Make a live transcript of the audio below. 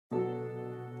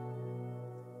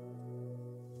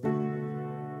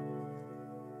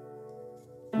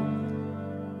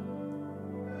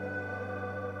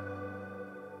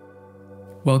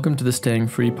Welcome to the Staying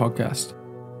Free podcast.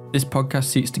 This podcast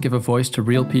seeks to give a voice to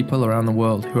real people around the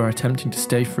world who are attempting to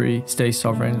stay free, stay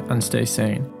sovereign, and stay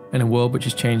sane in a world which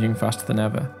is changing faster than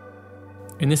ever.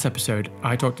 In this episode,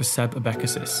 I talk to Seb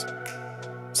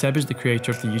Abecasis. Seb is the creator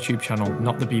of the YouTube channel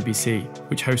Not the BBC,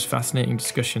 which hosts fascinating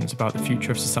discussions about the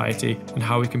future of society and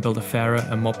how we can build a fairer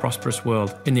and more prosperous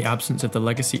world in the absence of the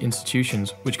legacy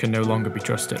institutions which can no longer be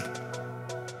trusted.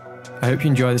 I hope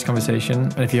you enjoy this conversation,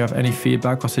 and if you have any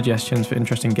feedback or suggestions for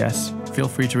interesting guests, feel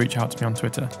free to reach out to me on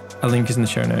Twitter. A link is in the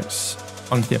show notes.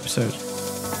 On to the episode.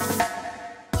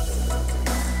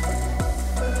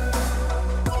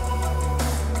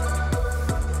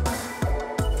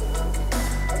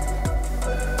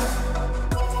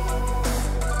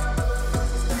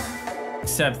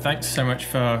 Seb, thanks so much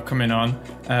for coming on.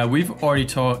 We've already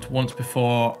talked once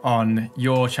before on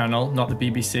your channel, Not the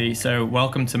BBC, so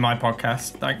welcome to my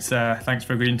podcast. Thanks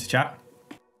for agreeing to chat.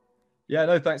 Yeah,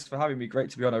 no, thanks for having me.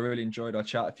 Great to be on. I really enjoyed our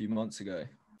chat a few months ago.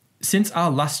 Since our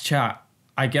last chat,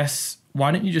 I guess,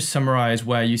 why don't you just summarize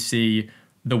where you see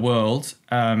the world?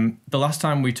 The last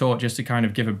time we talked, just to kind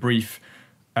of give a brief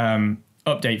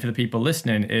update for the people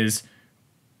listening, is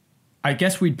I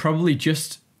guess we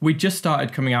just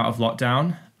started coming out of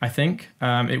lockdown, I think.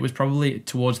 It was probably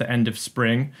towards the end of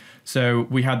spring. So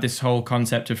we had this whole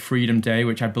concept of Freedom Day,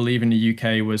 which I believe in the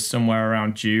UK was somewhere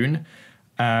around June.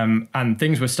 And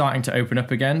things were starting to open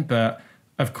up again. But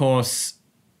of course,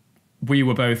 we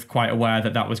were both quite aware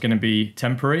that that was going to be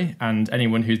temporary. And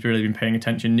anyone who's really been paying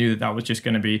attention knew that that was just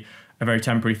going to be a very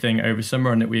temporary thing over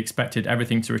summer and that we expected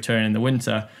everything to return in the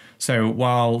winter. So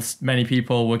whilst many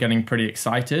people were getting pretty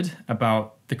excited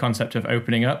about the concept of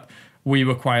opening up, we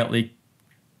were quietly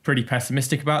pretty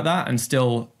pessimistic about that and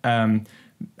still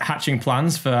hatching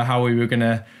plans for how we were going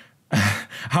to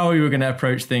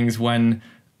approach things when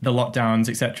the lockdowns,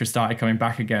 etc., started coming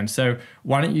back again. So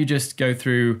why don't you just go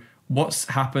through what's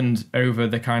happened over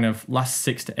the kind of last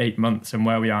 6 to 8 months and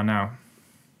where we are now?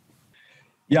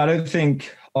 Yeah, I don't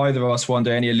think either of us were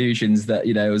under any illusions that,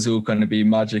 it was all going to be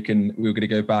magic and we were going to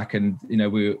go back and,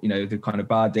 the kind of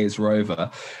bad days were over.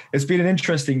 It's been an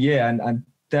interesting year and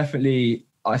definitely,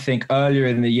 I think earlier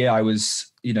in the year, I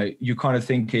was, you're kind of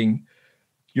thinking,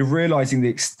 you're realizing the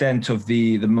extent of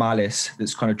the malice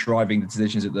that's kind of driving the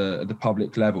decisions at the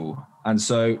public level. And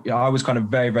so I was kind of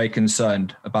very, very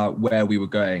concerned about where we were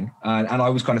going. And I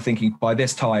was kind of thinking by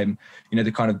this time,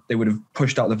 they would have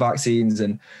pushed out the vaccines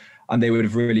and they would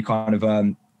have really kind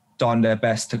of done their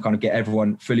best to kind of get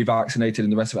everyone fully vaccinated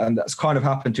and the rest of it. And that's kind of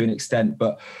happened to an extent,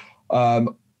 but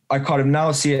I kind of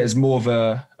now see it as more of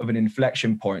an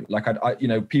inflection point. Like,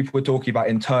 people were talking about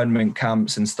internment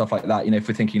camps and stuff like that, if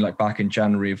we're thinking like back in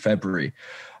January and February.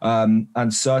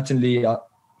 And certainly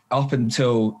up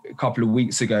until a couple of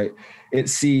weeks ago, it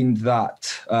seemed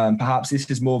that perhaps this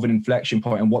is more of an inflection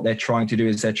point. And what they're trying to do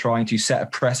is they're trying to set a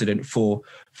precedent for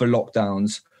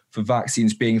lockdowns, for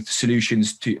vaccines being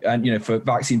solutions to, and, for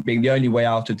vaccines being the only way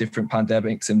out of different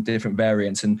pandemics and different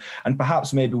variants. And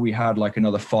perhaps maybe we had like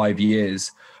another 5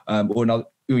 years or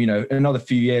another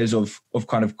few years of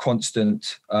kind of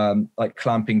constant like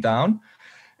clamping down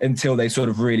until they sort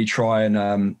of really try and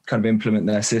kind of implement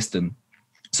their system.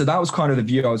 So that was kind of the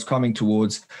view I was coming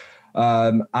towards.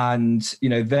 And,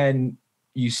 then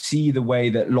you see the way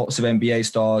that lots of NBA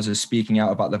stars are speaking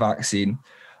out about the vaccine.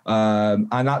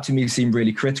 And that to me seemed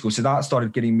really critical. So that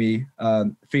started getting me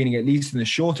feeling, at least in the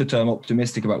shorter term,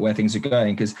 optimistic about where things are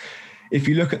going. Because if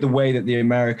you look at the way that the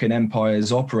American empire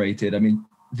is operated, I mean,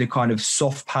 the kind of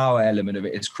soft power element of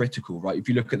it is critical, right? If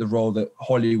you look at the role that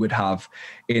Hollywood have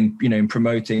in, in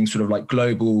promoting sort of like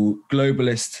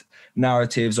globalist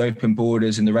narratives, open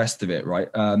borders and the rest of it, right?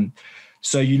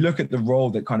 So you look at the role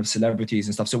that kind of celebrities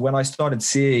and stuff. So when I started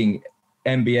seeing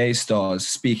NBA stars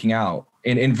speaking out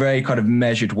in very kind of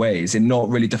measured ways, in not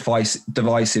really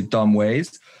divisive, dumb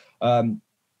ways,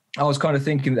 I was kind of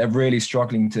thinking that they're really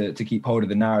struggling to keep hold of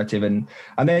the narrative, and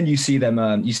then you see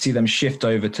them shift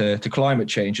over to climate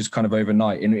change just kind of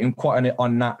overnight in quite an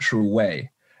unnatural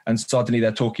way, and suddenly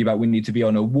they're talking about we need to be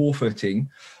on a war footing,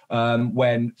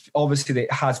 when obviously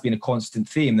it has been a constant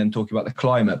theme, them talking about the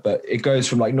climate, but it goes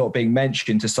from like not being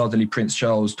mentioned to suddenly Prince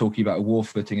Charles talking about a war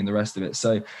footing and the rest of it.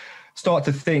 So start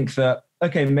to think that,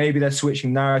 okay, maybe they're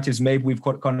switching narratives. Maybe we've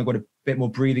got a bit more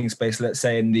breathing space, let's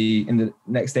say in the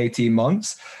next 18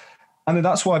 months. And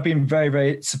that's why I've been very,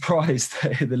 very surprised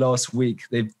that in the last week,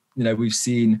 we've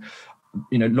seen,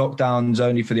 lockdowns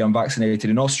only for the unvaccinated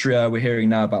in Austria. We're hearing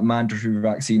now about mandatory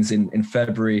vaccines in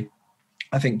February.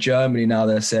 I think Germany now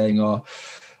they're saying are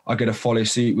going to follow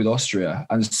suit with Austria.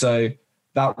 And so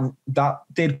that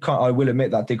did kind of, I will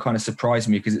admit that did kind of surprise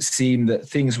me, because it seemed that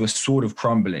things were sort of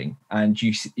crumbling, and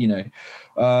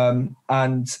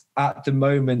and at the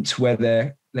moment where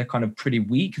they're kind of pretty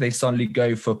weak, they suddenly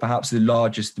go for perhaps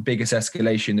the biggest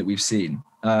escalation that we've seen.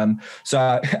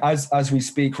 So as we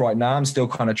speak right now, I'm still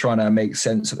kind of trying to make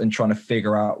sense and trying to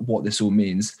figure out what this all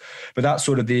means. But that's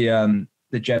sort of the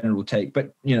general take.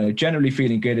 But, generally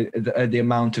feeling good at the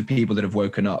amount of people that have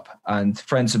woken up, and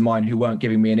friends of mine who weren't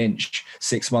giving me an inch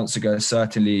 6 months ago,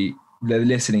 certainly they're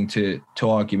listening to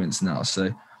arguments now.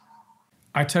 So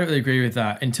I totally agree with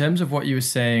that. In terms of what you were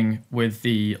saying with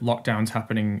the lockdowns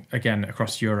happening again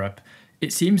across Europe,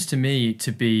 it seems to me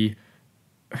to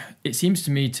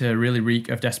really reek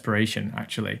of desperation,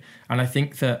 actually. And I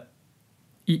think that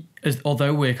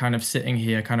although we're kind of sitting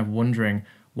here kind of wondering,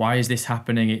 why is this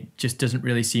happening? It just doesn't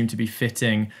really seem to be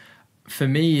fitting. For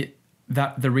me,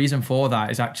 that the reason for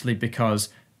that is actually because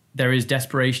there is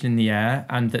desperation in the air,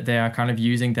 and that they are kind of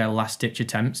using their last-ditch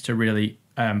attempts to really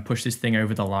push this thing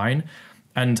over the line.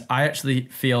 And I actually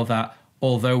feel that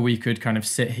although we could kind of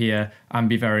sit here and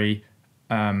be very,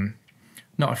 not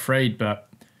afraid, but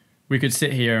we could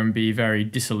sit here and be very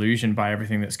disillusioned by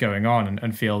everything that's going on,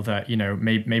 and feel that,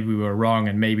 maybe we were wrong,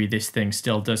 and maybe this thing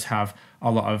still does have a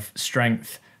lot of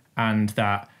strength, and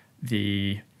that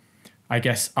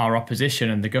our opposition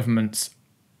and the governments,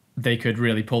 they could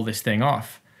really pull this thing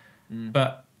off.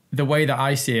 But the way that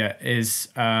I see it is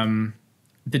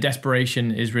the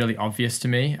desperation is really obvious to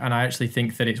me, and I actually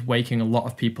think that it's waking a lot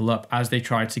of people up as they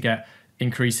try to get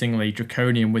increasingly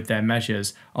draconian with their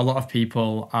measures. A lot of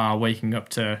people are waking up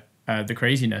to the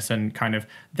craziness, and kind of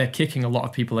they're kicking a lot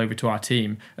of people over to our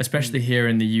team, especially here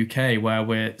in the UK, where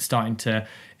we're starting to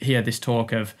hear this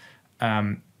talk of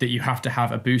that you have to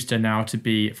have a booster now to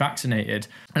be vaccinated.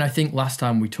 And I think last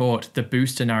time we talked, the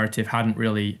booster narrative hadn't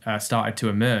really started to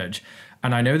emerge.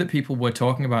 And I know that people were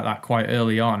talking about that quite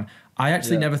early on. I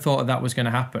actually never thought that was going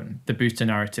to happen, the booster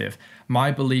narrative. My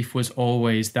belief was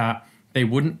always that they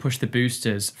wouldn't push the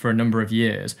boosters for a number of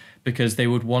years, because they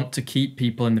would want to keep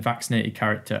people in the vaccinated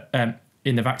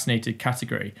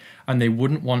category, and they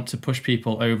wouldn't want to push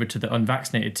people over to the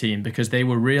unvaccinated team, because they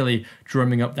were really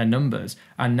drumming up their numbers.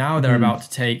 And now they're about to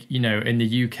take, in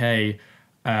the UK,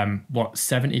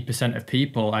 70% of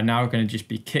people are now going to just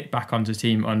be kicked back onto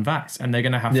team unvaxxed, and they're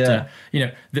going to have to,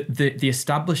 the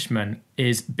establishment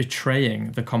is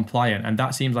betraying the compliant, and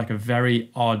that seems like a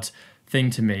very odd thing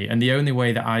to me. And the only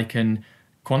way that I can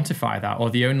quantify that, or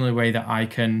the only way that I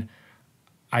can,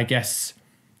 I guess,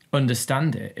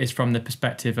 understand it, is from the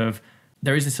perspective of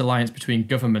there is this alliance between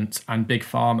government and big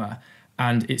pharma,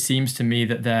 and it seems to me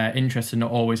that their interests are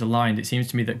not always aligned. It seems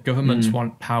to me that governments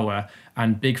want power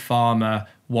and big pharma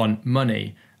want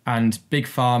money, and big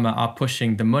pharma are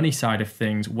pushing the money side of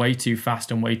things way too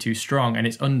fast and way too strong, and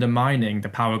it's undermining the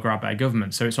power grab by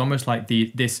government. So it's almost like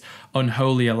this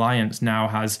unholy alliance now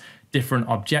has different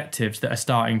objectives that are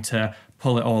starting to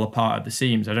pull it all apart at the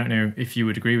seams. I don't know if you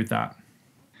would agree with that.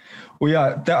 Well,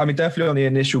 yeah, definitely on the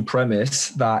initial premise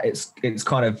that it's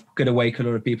kind of going to wake a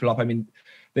lot of people up. I mean,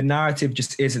 the narrative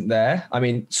just isn't there. I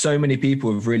mean, so many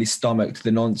people have really stomached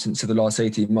the nonsense of the last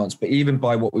 18 months, but even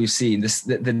by what we've seen,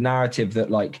 the narrative that,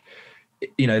 like,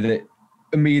 that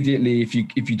immediately if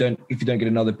you don't get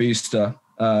another booster,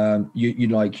 you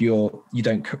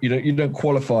don't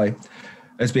qualify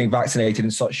as being vaccinated in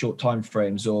such short time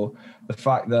frames, or the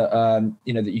fact that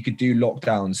that you could do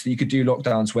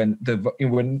lockdowns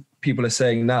when people are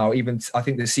saying now, even I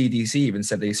think the CDC even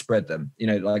said they spread them,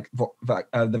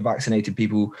 the vaccinated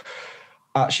people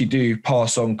actually do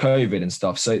pass on COVID and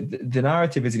stuff. So the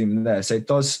narrative isn't even there. So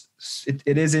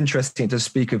it is interesting to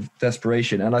speak of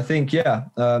desperation, and I think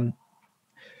it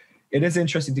is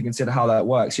interesting to consider how that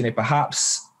works.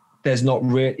 Perhaps there's not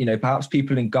perhaps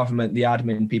people in government, the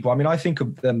admin people, I mean, I think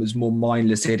of them as more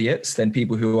mindless idiots than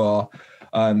people who are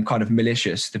kind of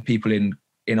malicious, the people in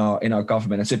our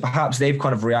government. And so perhaps they've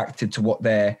kind of reacted to what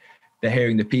they're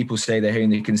hearing the people say, they're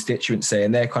hearing the constituents say,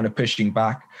 and they're kind of pushing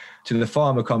back to the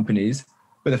pharma companies.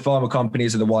 But the pharma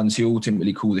companies are the ones who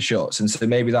ultimately call the shots. And so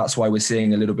maybe that's why we're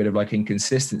seeing a little bit of like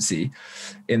inconsistency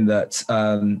in that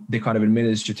the kind of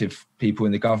administrative people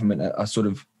in the government are sort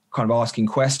of kind of asking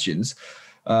questions.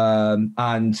 And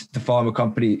the pharma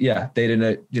company, they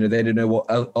don't know what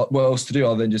else to do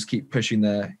other than just keep pushing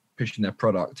their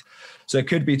product. So it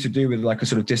could be to do with like a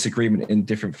sort of disagreement in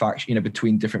different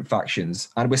between different factions.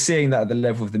 And we're seeing that at the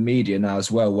level of the media now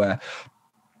as well, where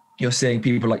you're seeing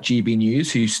people like GB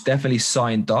News who definitely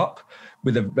signed up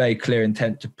with a very clear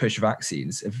intent to push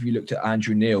vaccines. If you looked at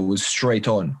Andrew Neil, was straight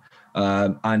on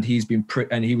And and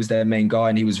he was their main guy,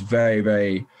 and he was very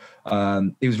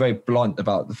blunt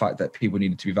about the fact that people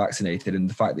needed to be vaccinated, and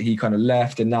the fact that he kind of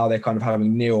left, and now they're kind of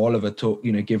having Neil Oliver talk,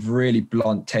 give really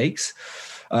blunt takes.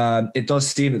 It does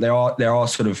seem that there are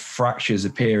sort of fractures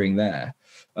appearing there.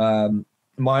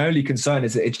 My only concern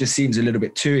is that it just seems a little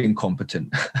bit too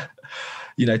incompetent.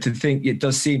 To think, it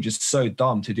does seem just so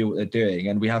dumb to do what they're doing.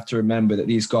 And we have to remember that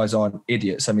these guys aren't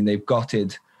idiots. I mean, they've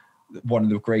gutted one of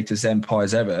the greatest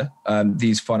empires ever.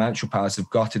 These financial powers have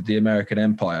gutted the American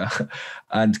empire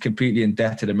and completely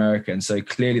indebted America. And so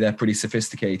clearly they're pretty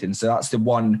sophisticated. And so that's the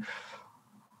one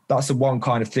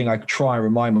kind of thing I try and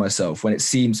remind myself when it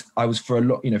seems I was for a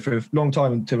long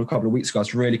time until a couple of weeks ago, I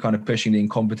was really kind of pushing the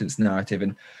incompetence narrative.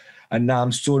 And now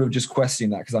I'm sort of just questioning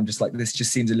that, because I'm just like, this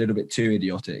just seems a little bit too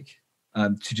idiotic.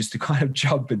 To kind of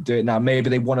jump and do it now. Maybe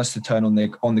they want us to turn on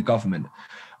the government.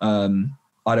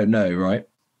 I don't know, right?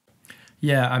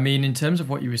 Yeah, I mean, in terms of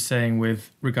what you were saying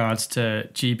with regards to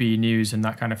GB News and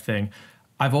that kind of thing,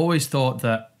 I've always thought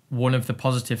that one of the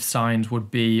positive signs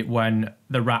would be when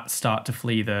the rats start to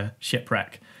flee the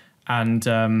shipwreck. And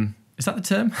is that the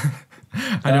term?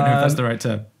 I don't know if that's the right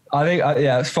term. I think,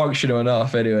 it's functional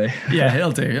enough anyway. Yeah,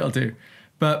 it'll do.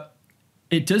 But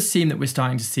it does seem that we're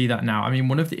starting to see that now. I mean,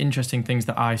 one of the interesting things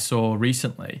that I saw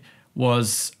recently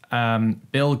was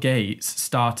Bill Gates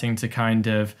starting to kind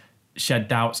of shed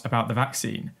doubts about the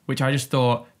vaccine, which I just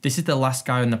thought, this is the last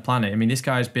guy on the planet. I mean, this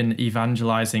guy's been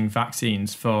evangelizing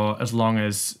vaccines for as long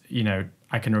as,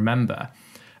 I can remember.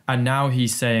 And now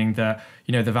he's saying that,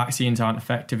 the vaccines aren't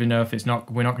effective enough.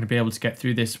 We're not going to be able to get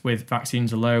through this with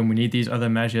vaccines alone. We need these other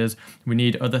measures. We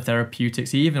need other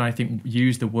therapeutics. He even, I think,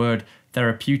 used the word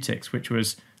therapeutics, which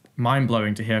was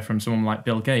mind-blowing to hear from someone like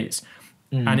Bill Gates.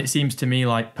 And it seems to me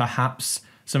like perhaps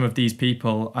some of these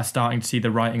people are starting to see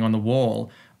the writing on the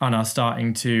wall and are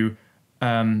starting to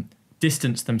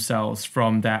distance themselves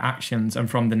from their actions and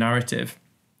from the narrative.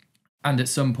 And at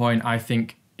some point, I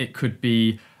think it could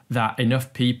be that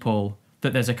enough people,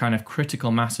 that there's a kind of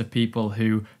critical mass of people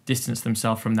who distance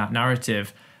themselves from that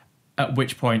narrative, at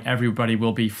which point everybody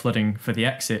will be flooding for the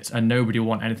exits and nobody will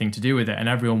want anything to do with it. And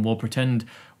everyone will pretend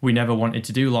we never wanted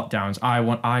to do lockdowns.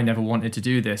 I never wanted to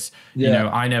do this. Yeah.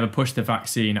 I never pushed the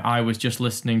vaccine. I was just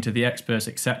listening to the experts,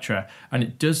 etc. And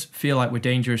it does feel like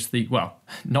we're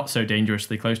not so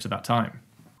dangerously close to that time.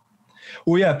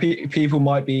 Well, yeah, people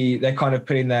might be, they're kind of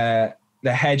putting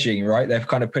they're hedging, right? They're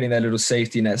kind of putting their little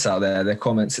safety nets out there, their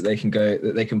comments that they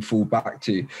can fall back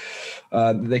to,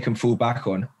 they can fall back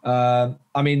on.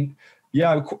 I mean,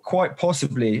 yeah, quite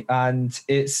possibly. And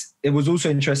it was also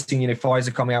interesting,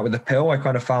 Pfizer coming out with a pill. I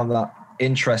kind of found that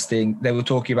interesting. They were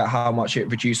talking about how much it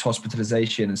reduced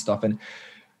hospitalization and stuff. And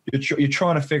you're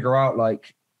trying to figure out,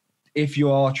 like, if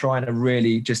you are trying to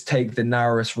really just take the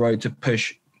narrowest road to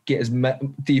get as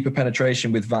deeper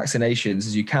penetration with vaccinations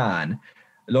as you can,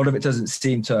 a lot of it doesn't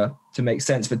seem to make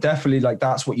sense, but definitely, like,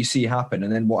 that's what you see happen.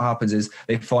 And then what happens is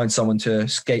they find someone to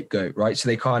scapegoat, right? So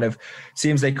they kind of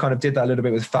did that a little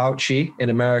bit with Fauci in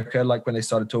America, like when they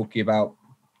started talking about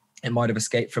it might have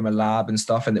escaped from a lab and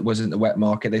stuff, and it wasn't the wet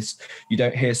market. You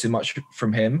don't hear so much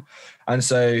from him. And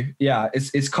so, yeah,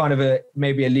 it's kind of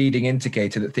maybe a leading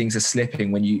indicator that things are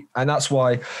slipping and that's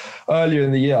why earlier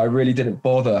in the year, I really didn't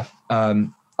bother.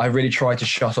 I really tried to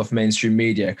shut off mainstream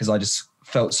media because I just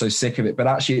felt so sick of it. But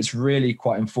actually, it's really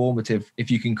quite informative if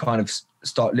you can kind of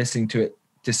start listening to it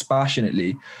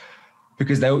dispassionately,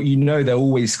 because they're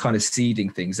always kind of seeding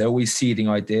things. They're always seeding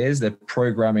ideas. They're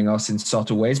programming us in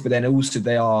subtle ways, but then also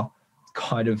they are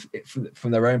kind of, from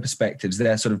their own perspectives,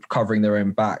 they're sort of covering their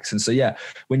own backs. And so, yeah,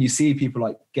 when you see people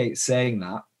like Gates saying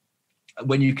that,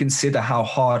 when you consider how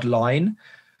hardline,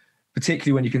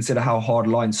 particularly when you consider how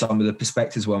hardline some of the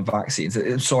perspectives were on vaccines,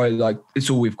 it's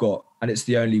all we've got and it's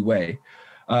the only way.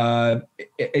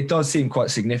 It does seem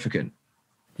quite significant.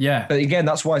 Yeah. But again,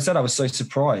 that's why I said I was so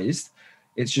surprised.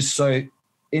 It's just so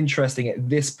interesting at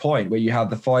this point where you have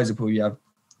the Pfizer pool, you have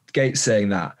Gates saying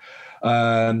that,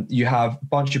 you have a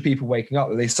bunch of people waking up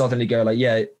that they suddenly go like,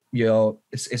 yeah,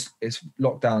 it's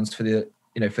lockdowns for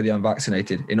the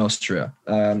unvaccinated in Austria.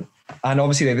 And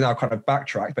obviously they've now kind of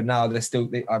backtracked, but now they're still,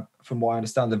 from what I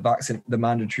understand, the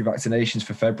mandatory vaccinations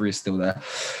for February is still there.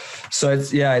 So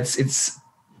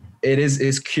it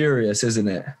is curious, isn't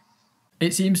it?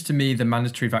 It seems to me the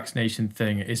mandatory vaccination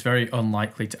thing is very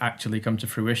unlikely to actually come to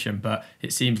fruition, but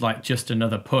it seems like just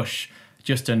another push,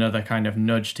 just another kind of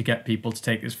nudge to get people to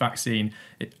take this vaccine.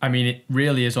 It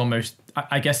really is almost,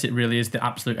 I guess it really is the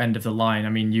absolute end of the line. I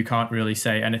mean, you can't really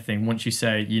say anything. Once you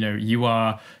say, you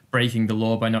are breaking the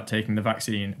law by not taking the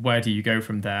vaccine, where do you go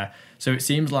from there? So it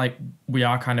seems like we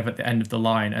are kind of at the end of the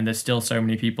line and there's still so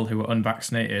many people who are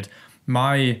unvaccinated.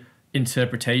 My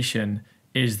interpretation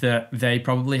is that they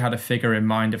probably had a figure in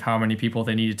mind of how many people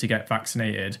they needed to get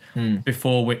vaccinated,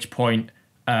 before which point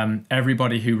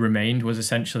everybody who remained was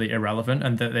essentially irrelevant,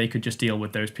 and that they could just deal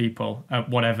with those people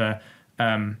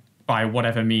by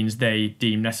whatever means they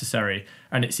deem necessary.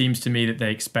 And it seems to me that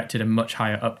they expected a much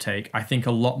higher uptake. I think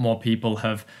a lot more people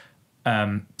have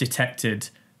detected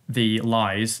the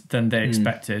lies than they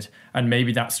expected. And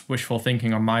maybe that's wishful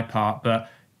thinking on my part, but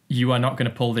you are not going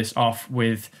to pull this off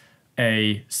with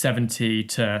a 70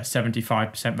 to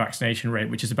 75% vaccination rate,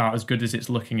 which is about as good as it's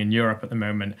looking in Europe at the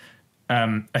moment,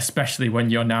 especially when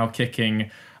you're now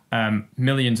kicking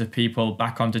millions of people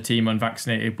back onto team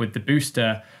unvaccinated with the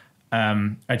booster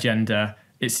agenda.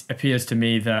 It appears to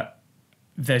me that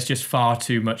there's just far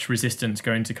too much resistance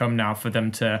going to come now for them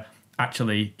to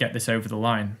actually get this over the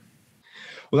line.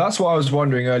 Well, that's what I was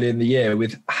wondering earlier in the year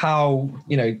with how,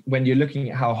 when you're looking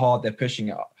at how hard they're pushing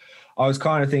it, I was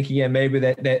kind of thinking, yeah, maybe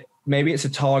it's a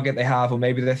target they have, or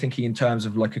maybe they're thinking in terms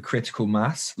of like a critical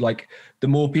mass. Like the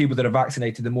more people that are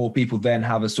vaccinated, the more people then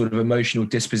have a sort of emotional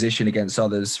disposition against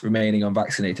others remaining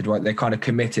unvaccinated, right? They're kind of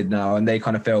committed now, and they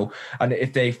kind of feel, and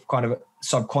if they kind of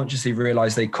subconsciously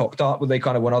realize they cocked up, well, they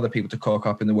kind of want other people to cock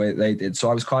up in the way that they did. So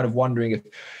I was kind of wondering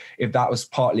if that was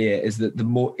partly it, is that the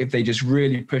more, if they just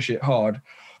really push it hard,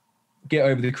 get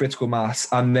over the critical mass,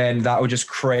 and then that would just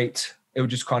it would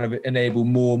just kind of enable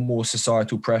more and more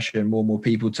societal pressure and more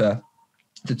people to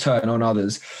turn on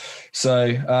others.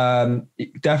 So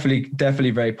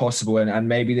definitely very possible. And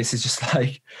maybe this is just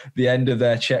like the end of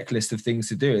their checklist of things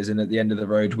to do, is, and at the end of the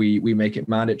road, we make it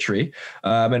mandatory.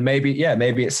 And maybe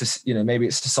it's a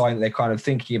sign that they're kind of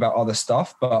thinking about other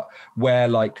stuff, but where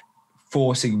like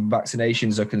forcing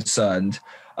vaccinations are concerned,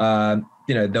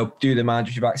 they'll do the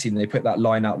mandatory vaccine and they put that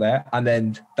line out there, and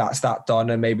then that's that done.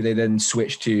 And maybe they then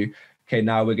switch to, okay,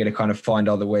 now we're going to kind of find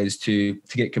other ways to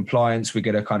get compliance. We're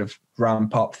going to kind of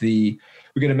ramp up we're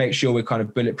going to make sure we're kind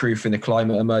of bulletproof in the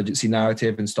climate emergency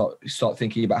narrative, and start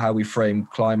thinking about how we frame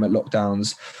climate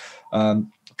lockdowns.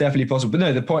 Definitely possible. But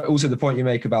no, the point you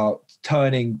make about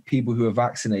turning people who are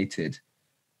vaccinated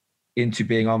into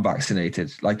being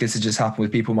unvaccinated. Like this has just happened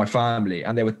with people in my family,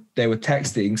 and they were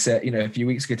texting, said, a few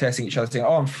weeks ago, texting each other saying,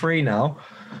 "Oh, I'm free now.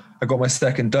 I got my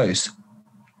second dose."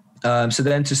 So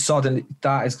then to suddenly,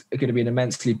 that is going to be an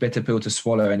immensely bitter pill to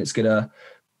swallow, and it's going to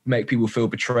make people feel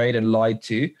betrayed and lied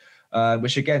to,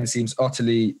 which again seems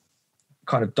utterly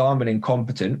kind of dumb and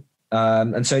incompetent.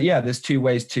 And so, yeah, there's two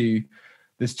ways to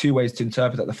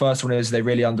interpret that. The first one is they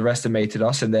really underestimated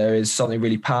us, and there is something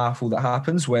really powerful that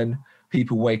happens when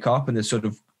people wake up, and there's sort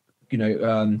of,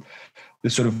 the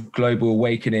sort of global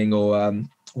awakening, or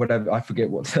whatever, I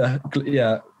forget what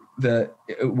the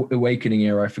awakening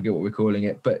era, I forget what we're calling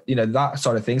it, but that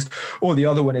side of things. Or the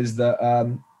other one is that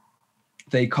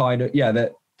they kind of,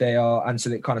 that they are, and so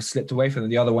they kind of slipped away from them.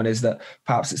 The other one is that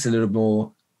perhaps it's a little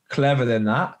more clever than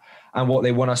that, and what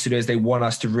they want us to do is they want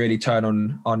us to really turn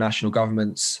on our national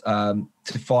governments,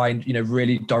 to find,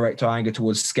 really direct our anger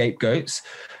towards scapegoats,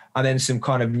 and then some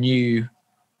kind of new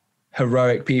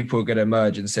heroic people are going to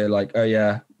emerge and say like, oh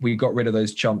yeah, we got rid of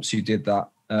those chumps who did that.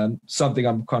 Something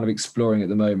I'm kind of exploring at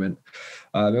the moment.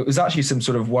 It was actually some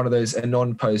sort of one of those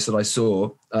Anon posts that I saw,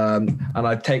 and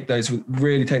I take those with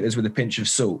a pinch of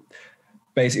salt.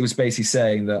 It was basically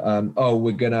saying that,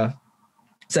 we're gonna,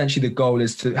 essentially the goal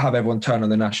is to have everyone turn on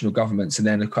the national governments, and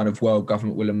then a kind of world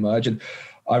government will emerge. And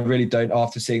I really don't,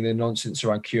 after seeing the nonsense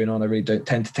around QAnon, I really don't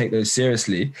tend to take those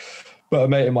seriously. But a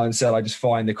mate of mine said, I just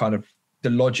find the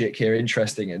logic here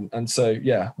interesting. And so,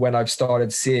 yeah, when I've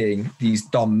started seeing these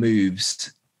dumb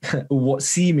moves, what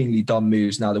seemingly dumb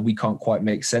moves now that we can't quite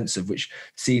make sense of, which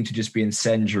seem to just be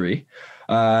incendiary,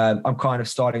 I'm kind of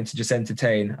starting to just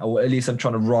entertain, or at least I'm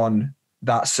trying to run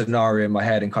that scenario in my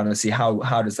head and kind of see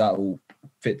how does that all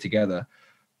fit together.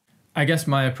 I guess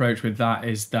my approach with that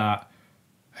is that,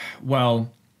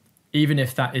 well, even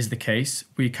if that is the case,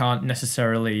 we can't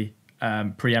necessarily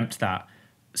preempt that.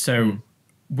 So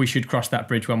we should cross that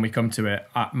bridge when we come to it.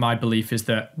 My belief is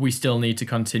that we still need to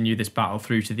continue this battle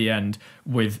through to the end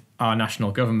with our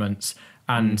national governments.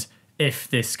 And if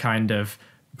this kind of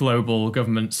global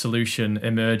government solution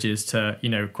emerges to,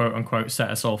 quote unquote, set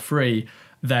us all free,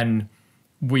 then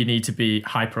we need to be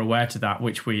hyper aware to that,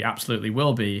 which we absolutely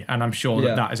will be. And I'm sure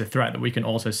that is a threat that we can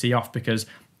also see off, because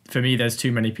for me, there's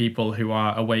too many people who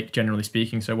are awake, generally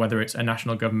speaking. So whether it's a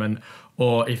national government,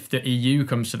 or if the EU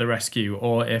comes to the rescue,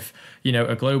 or if,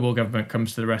 a global government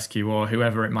comes to the rescue, or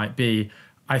whoever it might be,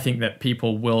 I think that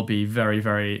people will be very,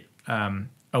 very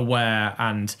aware,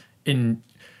 and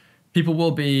people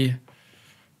will be,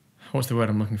 what's the word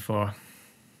I'm looking for?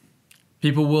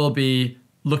 People will be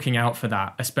looking out for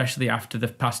that, especially after the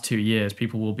past 2 years.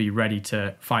 People will be ready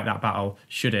to fight that battle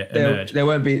should it emerge. They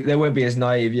won't be as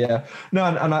naive. Yeah, no,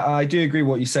 and I do agree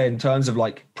what you say in terms of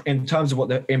what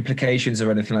the implications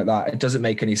or anything like that. It doesn't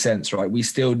make any sense, right? We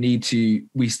still need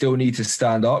to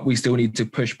stand up. We still need to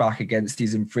push back against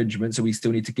these infringements, and we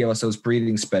still need to give ourselves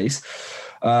breathing space.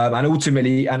 And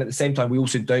ultimately, and at the same time, we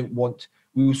also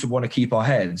want to keep our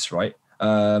heads, right?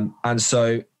 And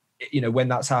so, when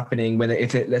that's happening,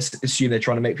 let's assume they're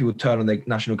trying to make people turn on their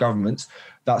national governments,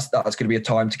 that's going to be a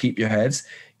time to keep your heads.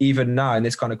 Even now, in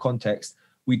this kind of context,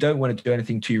 we don't want to do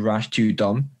anything too rash, too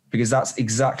dumb, because that's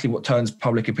exactly what turns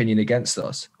public opinion against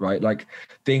us, right? Like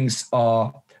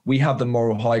we have the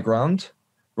moral high ground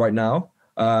right now,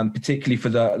 particularly for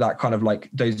that kind of like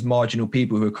those marginal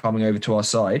people who are coming over to our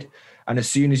side. And as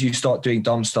soon as you start doing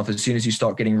dumb stuff, as soon as you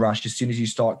start getting rash, as soon as you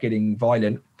start getting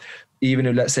violent, even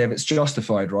if, let's say, if it's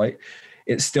justified, right,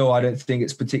 it's still, I don't think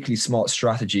it's particularly smart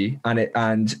strategy.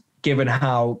 And given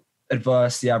how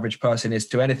adverse the average person is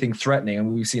to anything threatening,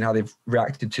 and we've seen how they've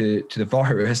reacted to the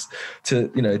virus, to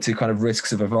kind of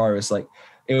risks of a virus, like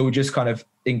it will just kind of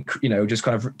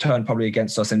turn probably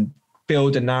against us and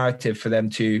build a narrative for them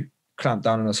to clamp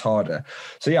down on us harder.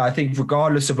 So yeah, I think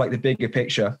regardless of like the bigger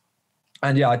picture,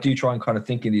 and yeah, I do try and kind of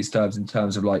think in these terms, in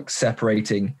terms of like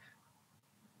speculating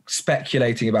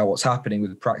about what's happening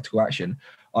with practical action.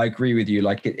 I agree with you.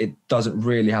 Like it doesn't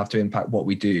really have to impact what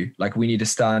we do. Like we need to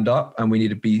stand up, and we need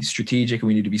to be strategic, and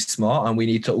we need to be smart, and we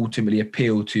need to ultimately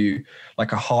appeal to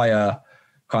like a higher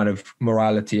kind of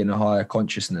morality and a higher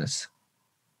consciousness.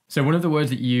 So one of the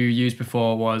words that you used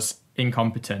before was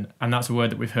incompetent, and that's a word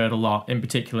that we've heard a lot, in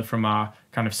particular from our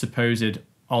kind of supposed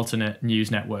alternate news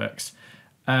networks.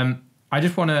 I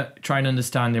just want to try and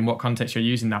understand in what context you're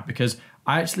using that, because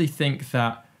I actually think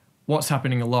that what's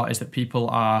happening a lot is that people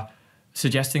are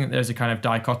suggesting that there's a kind of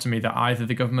dichotomy that either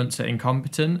the governments are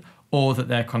incompetent or that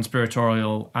they're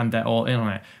conspiratorial and they're all in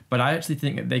on it. But I actually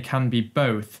think that they can be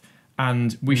both.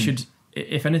 And we should,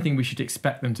 if anything, we should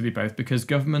expect them to be both, because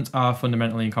governments are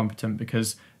fundamentally incompetent,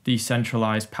 because these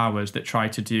centralized powers that try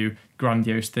to do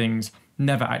grandiose things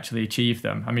never actually achieve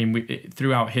them. I mean,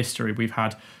 throughout history, we've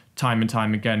had time and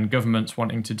time again governments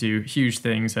wanting to do huge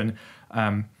things and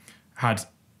had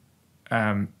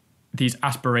these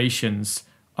aspirations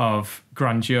of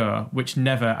grandeur which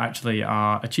never actually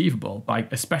are achievable,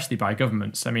 especially by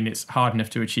governments. I mean, it's hard enough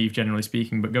to achieve, generally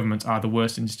speaking, but governments are the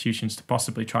worst institutions to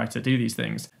possibly try to do these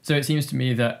things. So it seems to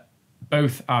me that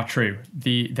both are true.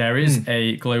 There is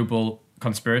a global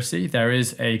conspiracy. There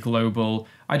is a global,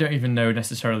 I don't even know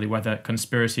necessarily whether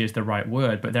conspiracy is the right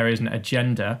word, but there is an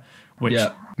agenda which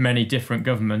many different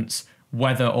governments,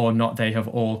 whether or not they have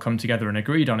all come together and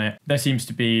agreed on it, there seems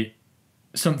to be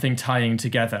something tying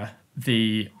together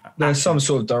there's some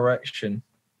sort of direction.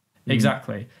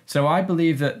 Exactly. So I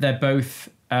believe that they're both,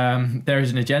 there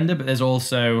is an agenda, but there's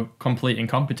also complete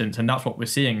incompetence. And that's what we're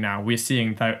seeing now. We're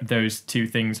seeing those two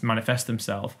things manifest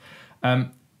themselves.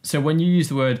 So when you use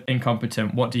the word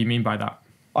incompetent, what do you mean by that?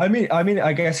 I mean,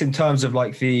 I guess in terms of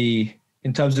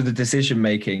the decision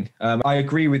making, I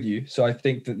agree with you. So I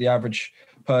think that the average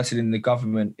person in the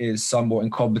government is somewhat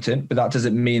incompetent, but that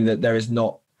doesn't mean that there is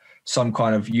not some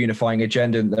kind of unifying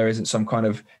agenda, and there isn't some kind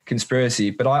of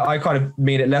conspiracy. But I kind of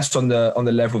mean it less on the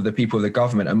level of the people of the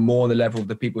government and more on the level of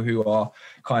the people who are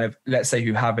kind of, let's say,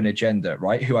 who have an agenda,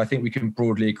 right? Who I think we can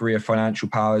broadly agree are financial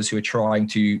powers who are trying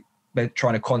to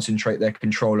concentrate their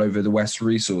control over the West's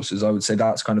resources. I would say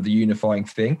that's kind of the unifying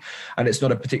thing. And it's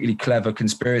not a particularly clever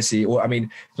conspiracy, or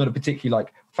it's not a particularly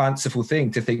like fanciful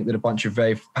thing to think that a bunch of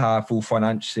very powerful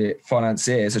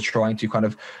financiers are trying to kind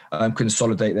of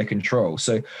consolidate their control.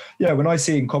 So yeah, when I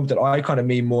see incompetent, I kind of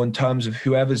mean more in terms of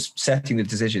whoever's setting the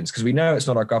decisions, because we know it's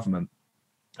not our government.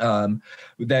 We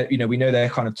know they're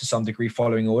kind of to some degree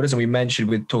following orders, and we mentioned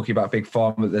with talking about Big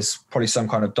Pharma that there's probably some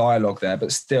kind of dialogue there,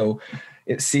 but still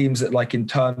it seems that like in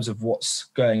terms of what's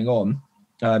going on,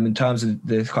 in terms of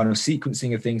the kind of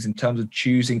sequencing of things, in terms of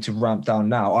choosing to ramp down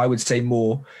now, I would say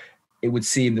more, it would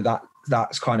seem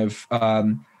that's kind of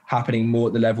happening more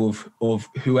at the level of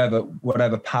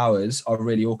whatever powers are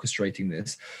really orchestrating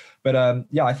this. But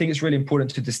I think it's really important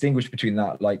to distinguish between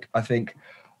that. Like, I think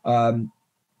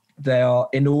they are,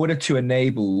 in order to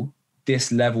enable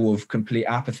this level of complete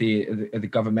apathy at the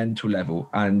governmental level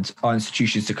and our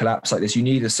institutions to collapse like this, you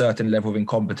need a certain level of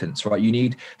incompetence, right?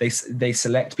 They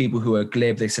select people who are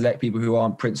glib, they select people who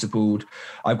aren't principled.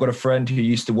 I've got a friend who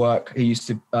used to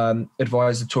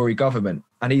advise the Tory government,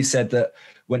 and he said that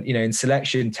when, in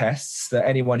selection tests, that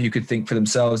anyone who could think for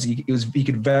themselves, he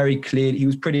could very clearly, he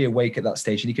was pretty awake at that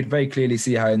stage, and he could very clearly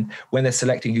see how, when they're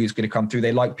selecting who's going to come through,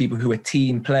 they like people who are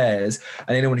team players,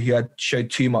 and anyone who had showed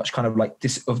too much kind of like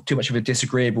too much of a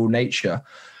disagreeable nature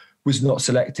was not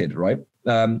selected, right?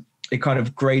 It kind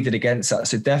of graded against that.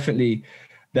 So definitely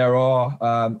there are,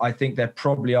 I think there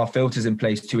probably are filters in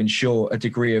place to ensure a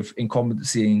degree of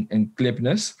incompetency and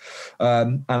glibness.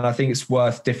 And I think it's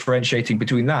worth differentiating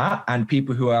between that and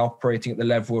people who are operating at the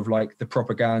level of like the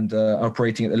propaganda,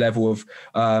 operating at the level of,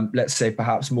 let's say,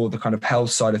 perhaps more the kind of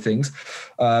health side of things,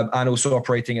 and also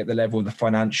operating at the level of the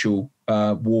financial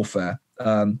warfare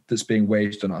that's being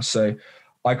waged on us. So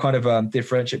I kind of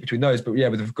differentiate between those. But yeah,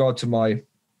 with regard to my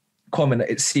comment,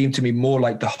 it seemed to me more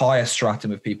like the higher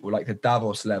stratum of people, like the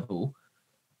Davos level,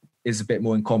 is a bit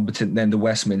more incompetent than the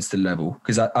Westminster level.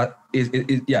 Because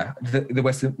the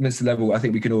Westminster level, I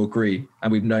think we can all agree, and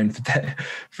we've known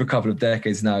for a couple of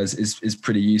decades now, is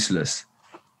pretty useless.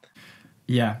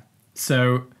 Yeah.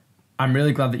 So I'm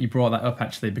really glad that you brought that up,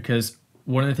 actually, because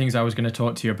one of the things I was going to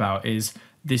talk to you about is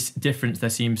this difference there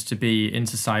seems to be in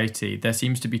society. There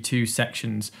seems to be two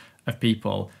sections of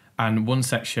people, and one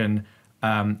section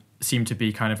seem to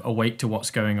be kind of awake to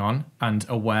what's going on and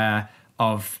aware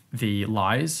of the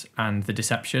lies and the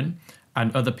deception,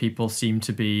 and other people seem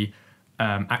to be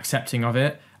accepting of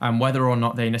it, and whether or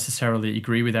not they necessarily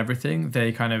agree with everything,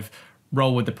 they kind of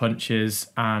roll with the punches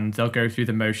and they'll go through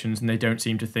the motions, and they don't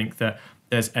seem to think that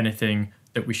there's anything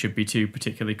that we should be too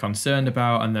particularly concerned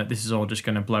about, and that this is all just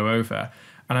going to blow over.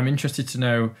 And I'm interested to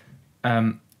know,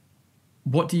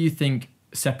 what do you think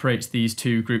separates these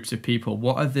two groups of people?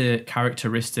 What are the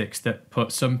characteristics that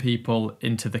put some people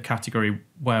into the category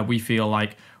where we feel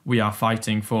like we are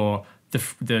fighting for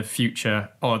the future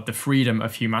or the freedom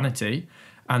of humanity,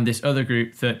 and this other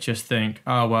group that just think,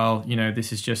 oh, well,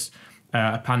 this is just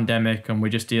a pandemic and we're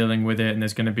just dealing with it, and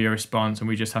there's going to be a response, and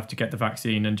we just have to get the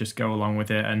vaccine and just go along with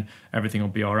it and everything will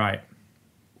be all right?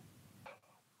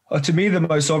 To me, the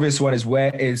most obvious one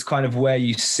is kind of where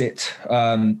you sit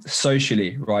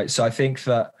socially, right? So I think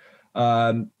that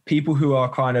people who are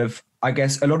kind of, I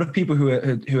guess, a lot of people who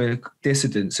are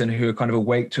dissidents and who are kind of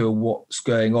awake to what's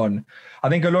going on, I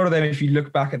think a lot of them, if you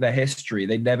look back at their history,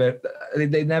 they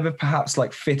never perhaps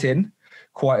like fit in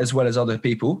quite as well as other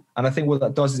people. And I think what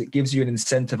that does is it gives you an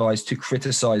incentivized to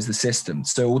criticize the system.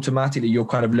 So automatically you're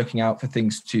kind of looking out for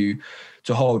things to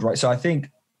hold, right? So I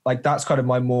think like that's kind of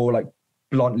my more like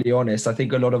bluntly honest. I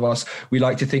think a lot of us, we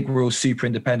like to think we're all super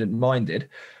independent minded,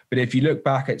 but if you look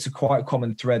back, it's a quite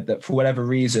common thread that for whatever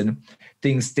reason,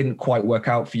 things didn't quite work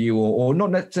out for you, or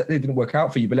not necessarily didn't work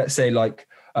out for you, but let's say like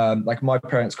my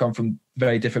parents come from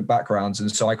very different backgrounds. And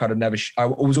so I kind of I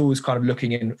was always kind of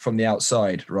looking in from the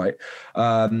outside, right?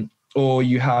 Or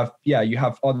you have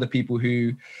other people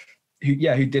who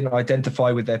didn't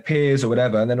identify with their peers or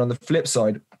whatever. And then on the flip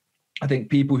side, I think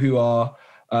people who are,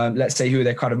 let's say, who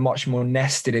they're kind of much more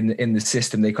nested in the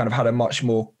system. They kind of had a much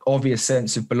more obvious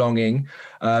sense of belonging.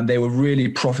 They were really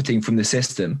profiting from the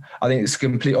system. I think it's a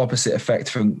complete opposite effect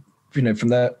from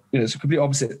their, it's a complete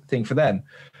opposite thing for them,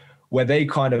 where they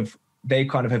kind of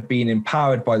have been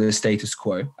empowered by the status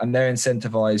quo, and they're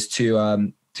incentivized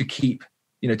to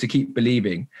keep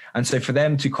believing. And so for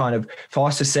them to kind of, for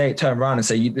us to turn around and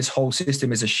say this whole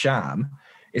system is a sham,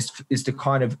 is to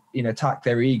kind of attack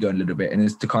their ego a little bit, and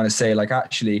is to kind of say like,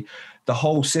 actually the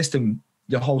whole system,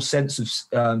 the whole sense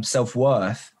of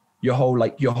self-worth, your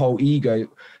whole ego,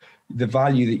 the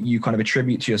value that you kind of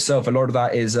attribute to yourself, a lot of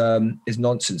that is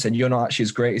nonsense, and you're not actually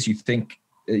as great as you think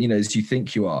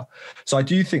you are. So I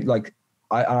do think like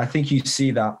I think you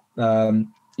see that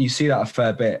a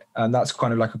fair bit, and that's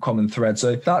kind of like a common thread.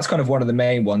 So that's kind of one of the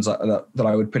main ones that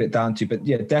I would put it down to. But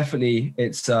yeah, definitely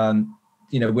it's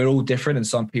we're all different, and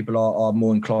some people are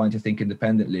more inclined to think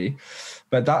independently,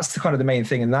 but that's the main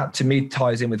thing. And that to me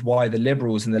ties in with why the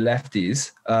liberals and the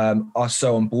lefties are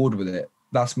so on board with it.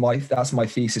 That's my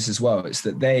thesis as well. It's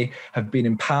that they have been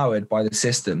empowered by the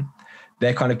system.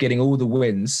 They're kind of getting all the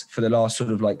wins for the last sort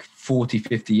of like 40,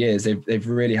 50 years. They've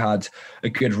really had a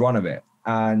good run of it.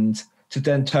 And to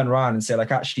then turn around and say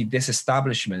like, actually this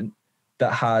establishment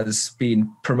that has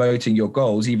been promoting your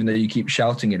goals, even though you keep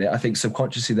shouting at it, I think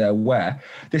subconsciously they're aware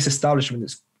this establishment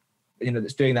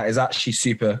that's doing that is actually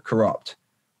super corrupt.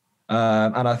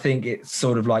 And I think it's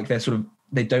sort of like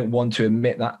they don't want to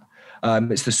admit that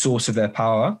it's the source of their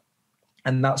power,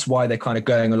 and that's why they're kind of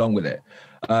going along with it.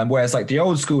 Whereas like the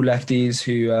old school lefties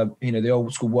who, the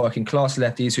old school working class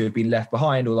lefties who have been left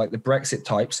behind, or like the Brexit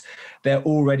types, they're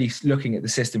already looking at the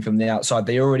system from the outside.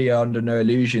 They already are under no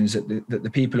illusions that the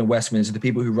people in Westminster, the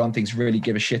people who run things, really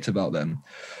give a shit about them.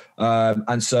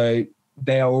 And so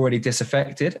they are already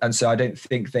disaffected, and so I don't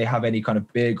think they have any kind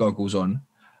of beer goggles on.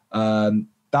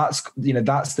 That's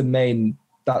the main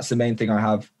thing I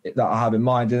have in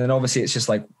mind. And then obviously it's just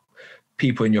like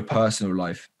people in your personal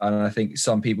life, and I think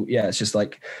some people, it's just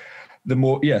like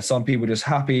some people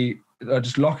are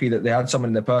just lucky that they had someone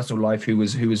in their personal life who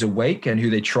was awake and who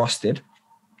they trusted,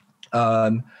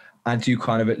 and who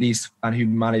kind of and who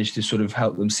managed to sort of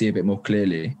help them see a bit more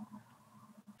clearly.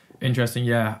 Interesting.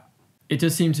 Yeah. It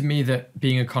does seem to me that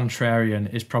being a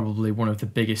contrarian is probably one of the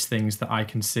biggest things that I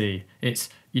can see. It's,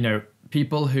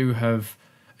 people who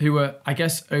are, I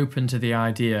guess, open to the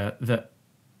idea that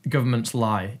governments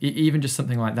lie, even just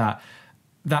something like that.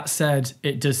 That said,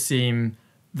 it does seem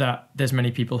that there's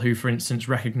many people who, for instance,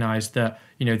 recognize that,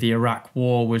 the Iraq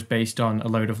war was based on a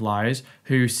load of lies,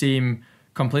 who seem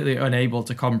completely unable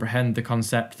to comprehend the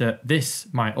concept that this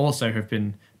might also have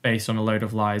been based on a load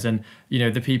of lies. And,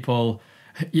 the people,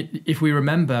 if we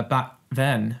remember back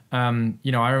then,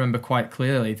 I remember quite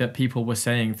clearly that people were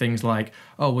saying things like,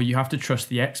 oh, well, you have to trust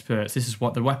the experts. This is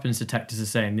what the weapons detectors are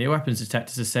saying. The weapons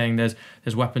detectors are saying there's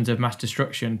weapons of mass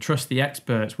destruction. Trust the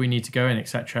experts. We need to go in,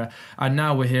 etc. And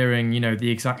now we're hearing,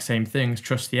 the exact same things.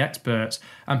 Trust the experts.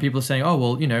 And people are saying, oh,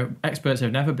 well, experts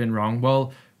have never been wrong.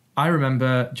 Well, I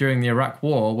remember during the Iraq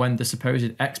war when the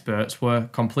supposed experts were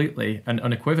completely and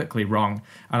unequivocally wrong.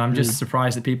 And I'm just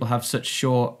surprised that people have such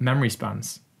short memory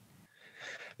spans.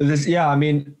 It's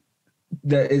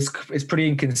pretty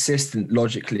inconsistent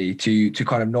logically to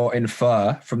kind of not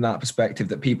infer from that perspective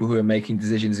that people who are making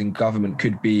decisions in government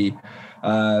could be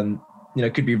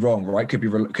wrong, right?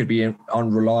 Could be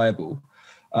unreliable.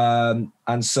 And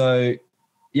so,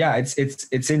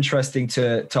 it's interesting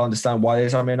to understand why it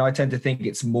is. I tend to think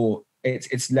it's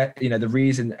the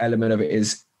reason element of it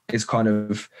is kind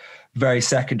of very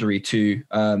secondary to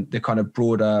the kind of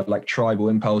broader like tribal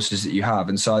impulses that you have.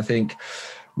 And so I think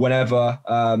whenever,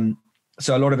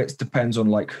 so a lot of it depends on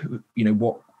like, a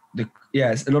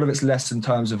lot of it's less in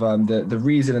terms of the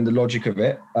reason and the logic of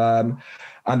it.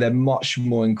 And they're much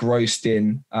more engrossed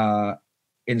in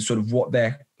sort of what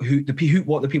the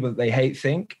people that they hate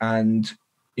think, and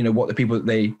what the people that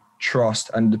they trust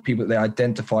and the people that they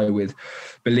identify with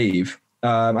believe.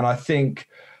 And I think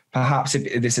perhaps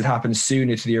if this had happened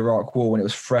sooner to the Iraq war, when it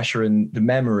was fresher in the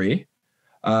memory,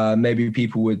 maybe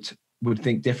people would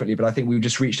think differently. But I think we've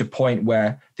just reached a point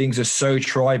where things are so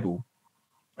tribal.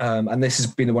 And this has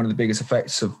been one of the biggest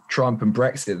effects of Trump and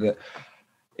Brexit, that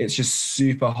it's just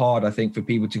super hard, I think, for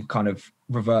people to kind of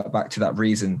revert back to that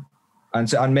reason. And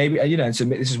so, and maybe, so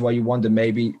this is why you wonder,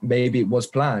 maybe it was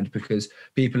planned, because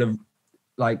people have,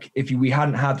 like, we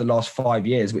hadn't had the last 5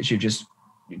 years, which have just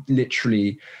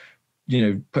literally,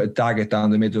 put a dagger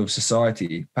down the middle of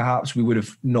society, perhaps we would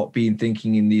have not been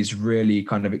thinking in these really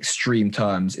kind of extreme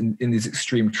terms, in this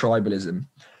extreme tribalism.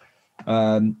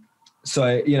 So,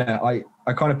 I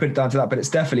kind of put it down to that, but it's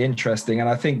definitely interesting. And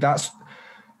I think that's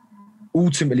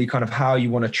ultimately kind of how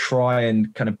you want to try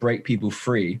and kind of break people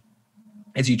free,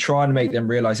 is you try and make them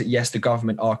realize that, yes, the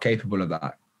government are capable of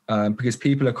that. Because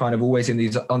people are kind of always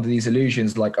under these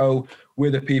illusions like, oh,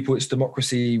 we're the people, it's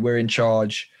democracy, we're in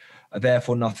charge,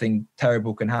 therefore nothing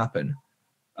terrible can happen.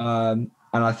 And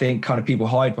I think kind of people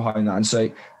hide behind that. And so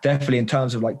definitely in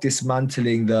terms of like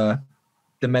dismantling the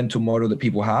mental model that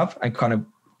people have and kind of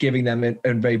giving them a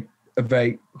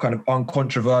very kind of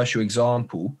uncontroversial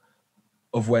example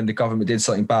of when the government did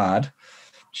something bad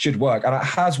should work. And it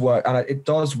has worked, and it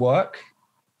does work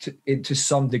to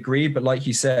some degree, but like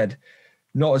you said,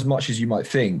 not as much as you might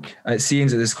think. And it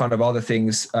seems that there's kind of other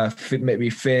things,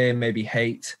 maybe fear, maybe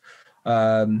hate,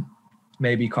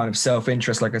 maybe kind of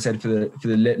self-interest, like I said, for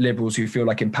the liberals who feel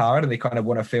like empowered, and they kind of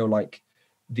want to feel like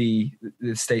the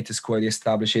status quo, the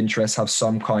established interests have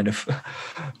some kind of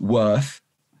worth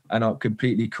and aren't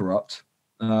completely corrupt.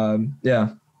 Yeah.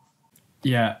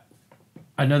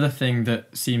 Another thing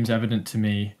that seems evident to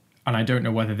me, and I don't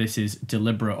know whether this is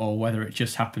deliberate or whether it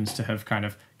just happens to have kind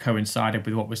of coincided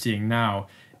with what we're seeing now,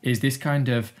 is this kind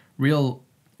of real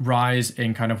rise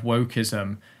in kind of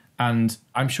wokeism. And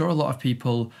I'm sure a lot of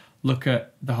people look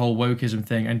at the whole wokeism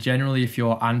thing, and generally if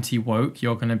you're anti-woke,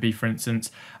 you're going to be, for instance,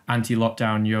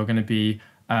 anti-lockdown, you're going to be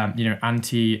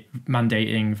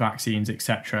anti-mandating vaccines,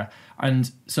 etc.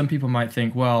 And some people might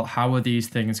think, well, how are these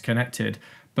things connected?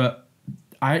 But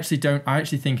I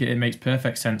actually think it makes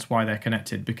perfect sense why they're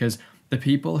connected, because the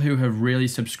people who have really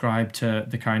subscribed to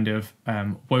the kind of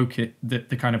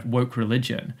the kind of woke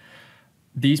religion,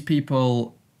 these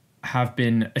people have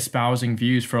been espousing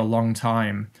views for a long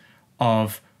time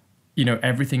of,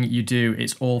 everything that you do,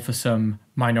 it's all for some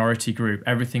minority group.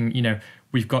 Everything,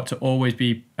 we've got to always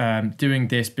be doing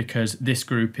this because this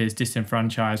group is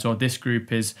disenfranchised, or this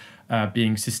group is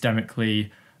being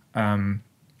systemically,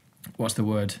 what's the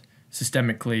word?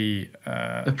 Systemically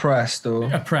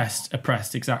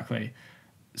oppressed exactly.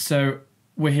 So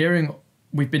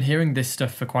we've been hearing this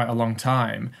stuff for quite a long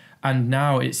time, and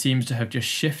now it seems to have just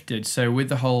shifted. So with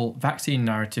the whole vaccine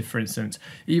narrative, for instance,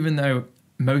 even though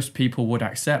most people would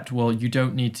accept, well, you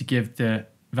don't need to give the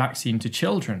vaccine to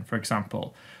children, for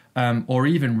example, or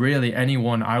even really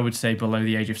anyone, I would say, below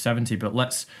the age of 70, but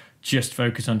let's just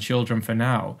focus on children for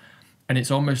now. And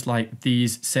it's almost like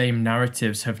these same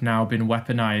narratives have now been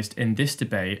weaponized in this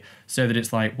debate, so that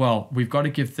it's like, well, we've got to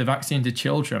give the vaccine to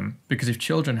children because if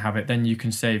children have it, then you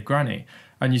can save granny.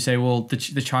 And you say, well, the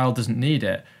child doesn't need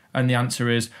it. And the answer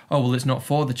is, oh, well, it's not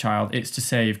for the child, it's to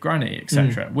save granny,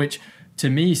 etc. Which to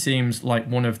me seems like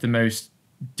one of the most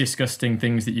disgusting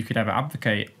things that you could ever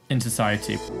advocate in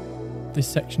society. This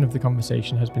section of the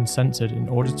conversation has been censored in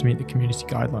order to meet the community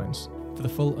guidelines. For the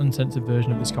full uncensored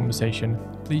version of this conversation,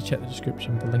 please check the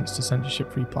description for links to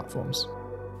censorship-free platforms.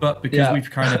 But because we've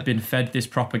kind of been fed this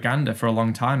propaganda for a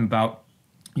long time about,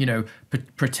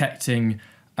 protecting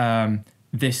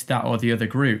this, that, or the other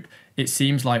group, it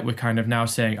seems like we're kind of now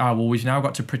saying, well, we've now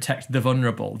got to protect the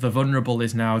vulnerable. The vulnerable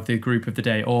is now the group of the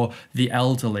day, or the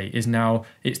elderly is now,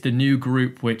 it's the new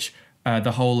group which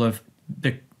the whole of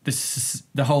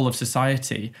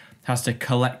society has to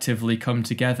collectively come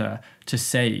together to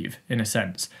save, in a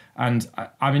sense. And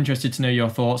I'm interested to know your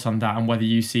thoughts on that and whether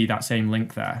you see that same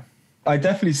link there. I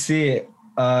definitely see it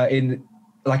in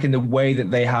the way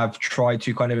that they have tried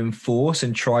to kind of enforce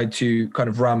and tried to kind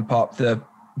of ramp up the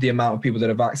amount of people that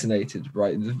are vaccinated,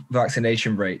 right? The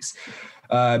vaccination rates.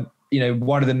 One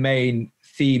of the main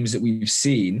themes that we've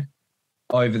seen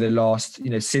over the last,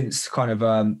 since kind of,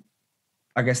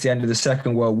 I guess the end of the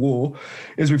Second World War,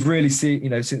 is we've really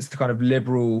seen, since the kind of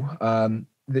liberalism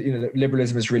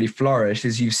has really flourished,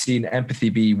 is you've seen empathy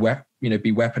be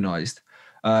weaponized,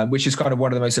 which is kind of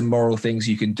one of the most immoral things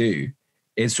you can do,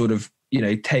 is sort of,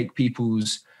 take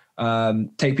people's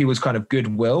kind of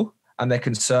goodwill and their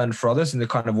concern for others, and the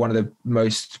kind of one of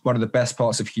the best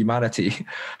parts of humanity,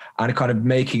 and kind of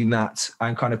making that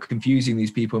and kind of confusing these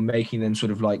people, and making them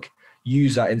sort of like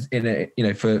use that in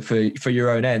a, for your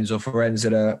own ends, or for ends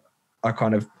that are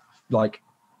kind of like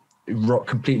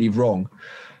completely wrong.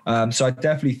 So I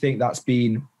definitely think that's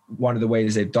been one of the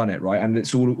ways they've done it, right? And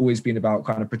it's always been about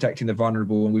kind of protecting the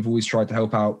vulnerable, and we've always tried to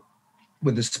help out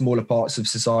with the smaller parts of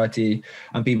society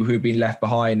and people who have been left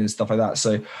behind and stuff like that.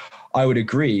 So I would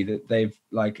agree that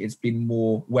it's been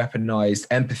more weaponized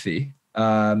empathy.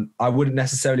 I wouldn't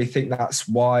necessarily think that's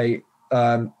why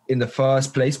in the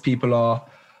first place people are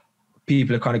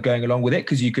kind of going along with it,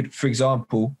 because you could, for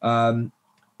example,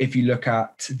 if you look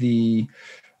at the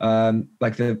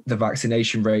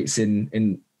vaccination rates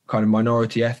in kind of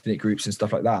minority ethnic groups and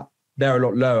stuff like that, they're a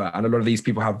lot lower, and a lot of these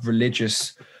people have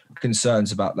religious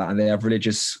concerns about that, and they have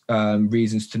religious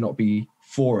reasons to not be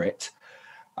for it.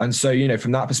 And so,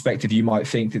 from that perspective, you might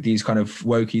think that these kind of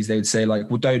wokies, they would say like,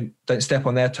 well, don't step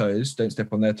on their toes,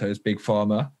 big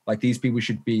pharma. Like these people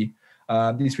should be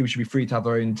free to have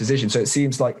their own decision. So it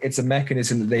seems like it's a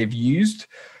mechanism that they've used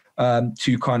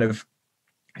to kind of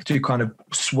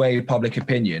sway public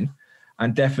opinion,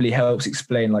 and definitely helps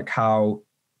explain like how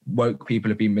woke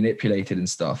people have been manipulated and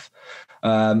stuff.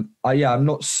 I'm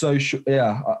not so sure.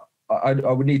 I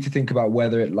would need to think about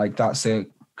whether that's a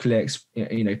clear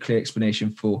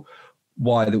explanation for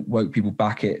why the woke people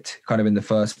back it kind of in the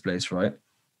first place, right?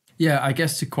 Yeah, I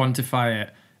guess to quantify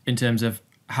it in terms of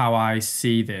how I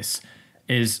see this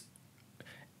is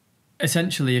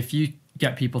essentially if you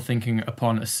get people thinking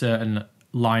upon a certain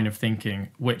line of thinking,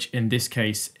 which in this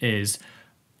case is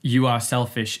you are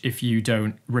selfish if you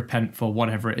don't repent for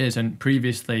whatever it is. And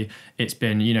previously it's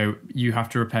been, you have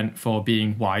to repent for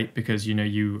being white because,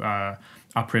 you are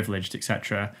privileged,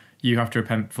 etc. You have to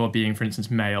repent for being, for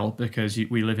instance, male because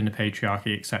we live in a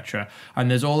patriarchy, etc.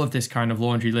 And there's all of this kind of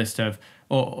laundry list of,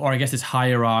 or I guess this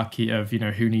hierarchy of,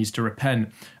 who needs to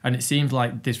repent. And it seems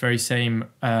like this very same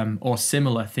or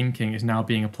similar thinking is now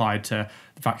being applied to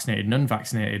vaccinated and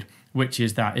unvaccinated, which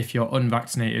is that if you're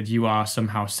unvaccinated, you are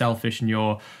somehow selfish and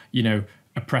you're,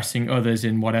 oppressing others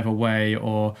in whatever way,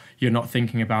 or you're not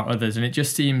thinking about others. And it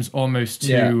just seems almost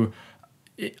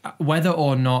whether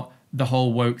or not the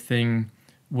whole woke thing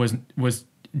was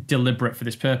deliberate for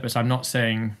this purpose, I'm not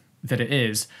saying that it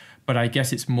is, but I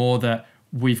guess it's more that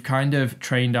we've kind of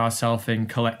trained ourselves in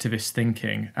collectivist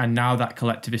thinking, and now that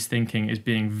collectivist thinking is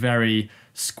being very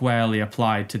squarely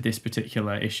applied to this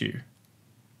particular issue.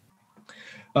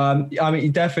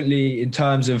 Definitely in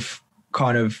terms of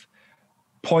kind of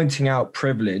pointing out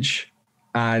privilege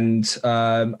and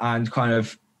kind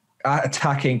of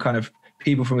attacking kind of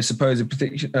people from a supposed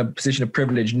position of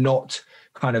privilege not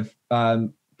kind of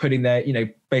putting their,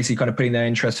 basically kind of putting their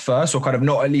interests first, or kind of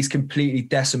not at least completely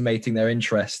decimating their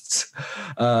interests,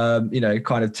 kind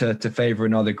of to favor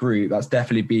another group. That's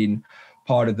definitely been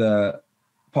part of the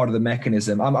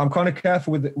mechanism. I'm kind of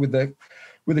careful with the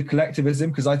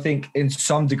collectivism, because I think in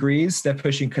some degrees they're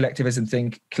pushing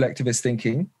collectivist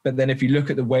thinking. But then if you look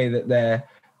at the way that they're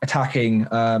attacking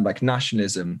like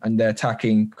nationalism, and they're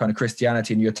attacking kind of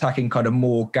Christianity, and you're attacking kind of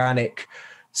more organic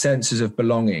senses of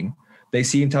belonging, they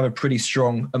seem to have a pretty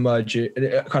strong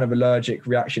allergic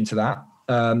reaction to that.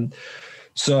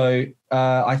 So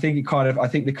I think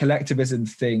the collectivism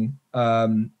thing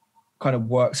kind of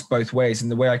works both ways.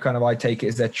 And the way I take it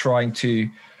is they're trying to,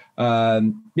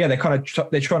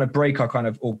 they're trying to break our kind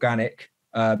of organic.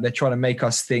 They're trying to make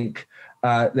us think.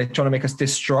 They're trying to make us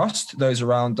distrust those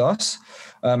around us,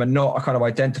 and not kind of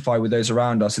identify with those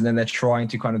around us. And then they're trying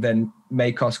to kind of then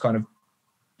make us kind of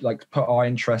like put our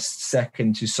interests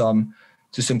second to some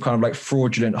kind of like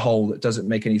fraudulent hole that doesn't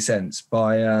make any sense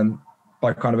by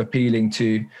kind of appealing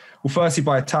to, well, firstly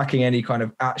by attacking any kind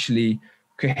of actually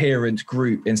coherent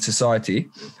group in society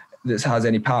that has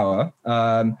any power,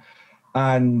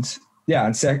 and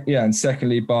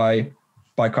secondly by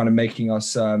kind of making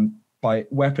us by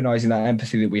weaponizing that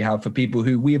empathy that we have for people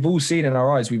who we have all seen in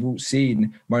our eyes. We've all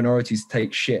seen minorities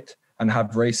take shit and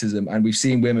have racism, and we've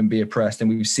seen women be oppressed, and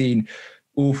we've seen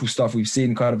awful stuff. We've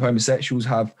seen kind of homosexuals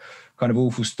have kind of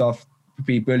awful stuff,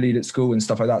 be bullied at school and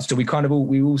stuff like that. So we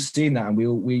all seen that, and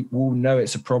we all know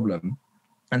it's a problem.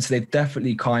 And so they've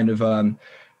definitely kind of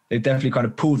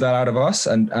pulled that out of us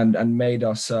and made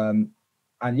us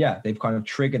they've kind of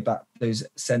triggered those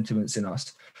sentiments in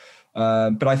us.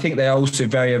 But I think they are also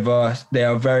very averse. They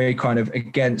are very kind of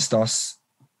against us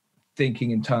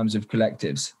thinking in terms of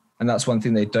collectives. And that's one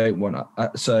thing they don't want.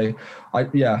 So I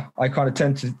kind of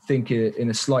tend to think in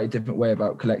a slightly different way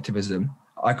about collectivism.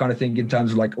 I kind of think in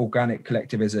terms of like organic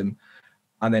collectivism,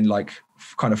 and then like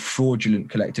kind of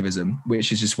fraudulent collectivism,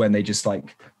 which is just when they just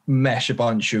like mesh a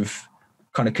bunch of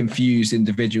kind of radicalized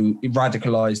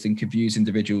and confused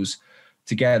individuals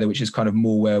together, which is kind of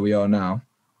more where we are now.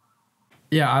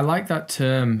 Yeah, I like that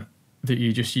term that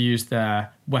you just used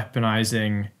there,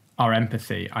 weaponizing our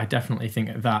empathy. I definitely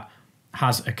think that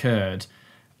has occurred,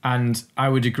 and I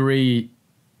would agree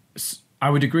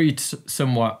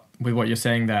somewhat with what you're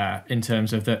saying there, in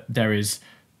terms of that there is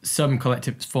some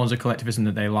collective forms of collectivism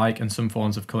that they like and some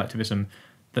forms of collectivism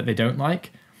that they don't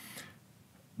like.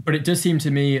 But it does seem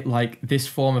to me like this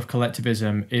form of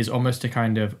collectivism is almost a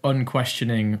kind of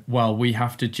unquestioning, well, we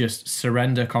have to just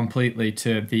surrender completely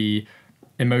to the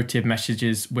emotive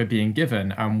messages we're being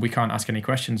given, and we can't ask any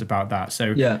questions about that.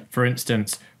 So, for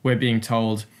instance, we're being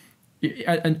told,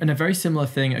 and a very similar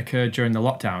thing occurred during the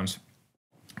lockdowns.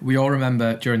 We all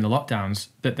remember during the lockdowns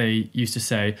that they used to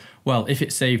say, well, if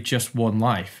it saved just one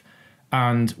life.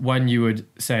 And when you would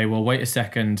say, well, wait a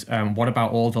second, what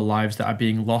about all the lives that are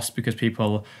being lost because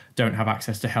people don't have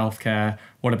access to healthcare?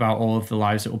 What about all of the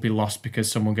lives that will be lost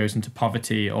because someone goes into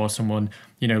poverty, or someone,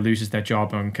 loses their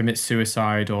job and commits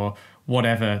suicide, or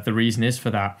whatever the reason is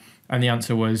for that? And the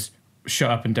answer was,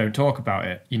 shut up and don't talk about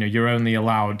it. You're only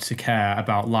allowed to care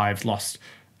about lives lost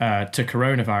to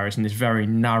coronavirus in this very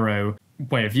narrow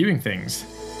way of viewing things.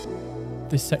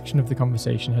 This section of the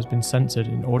conversation has been censored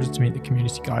in order to meet the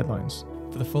community guidelines.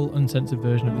 For the full uncensored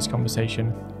version of this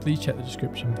conversation, please check the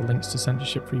description for links to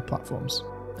censorship-free platforms.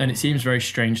 And it seems very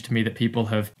strange to me that people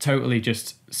have totally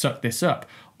just sucked this up.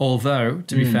 Although,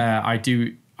 to be fair, I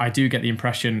do get the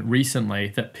impression recently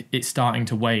that it's starting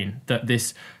to wane, that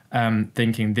this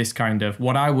thinking, this kind of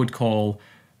what I would call,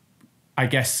 I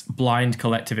guess, blind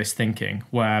collectivist thinking,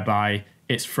 whereby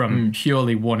it's from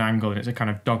purely one angle and it's a kind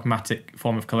of dogmatic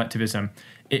form of collectivism,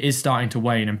 it is starting to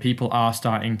wane, and people are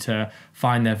starting to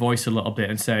find their voice a little bit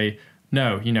and say,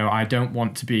 no, I don't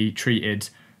want to be treated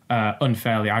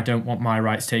unfairly. I don't want my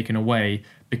rights taken away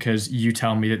because you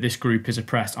tell me that this group is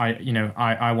oppressed.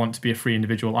 I want to be a free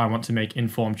individual. I want to make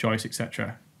informed choice,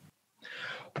 etc.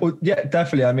 Well, yeah,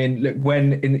 definitely. I mean, look,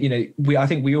 I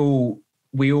think we all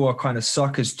are kind of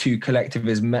suckers to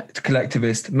collectivist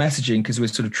messaging, because we're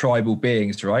sort of tribal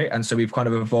beings, right? And so we've kind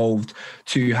of evolved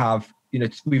to have,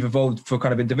 we've evolved for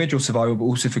kind of individual survival, but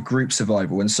also for group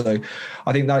survival. And so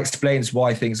I think that explains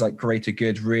why things like greater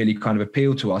good really kind of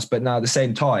appeal to us. But now at the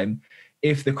same time,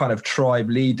 if the kind of tribe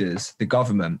leaders, the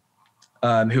government,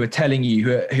 who are telling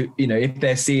you, who if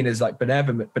they're seen as like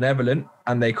benevolent,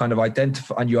 and they kind of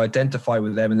identify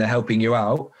with them and they're helping you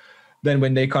out, then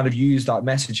when they kind of use that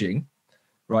messaging,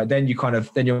 right, then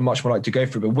you're much more likely to go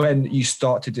for it. But when you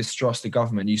start to distrust the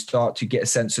government, you start to get a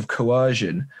sense of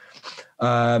coercion,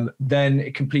 then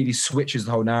it completely switches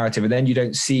the whole narrative. And then you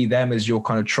don't see them as your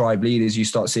kind of tribe leaders. You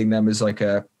start seeing them as like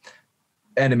a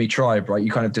enemy tribe, right?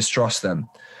 You kind of distrust them.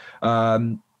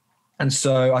 And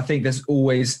so I think there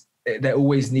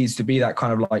always needs to be that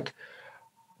kind of like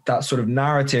that sort of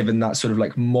narrative and that sort of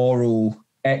like moral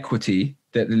equity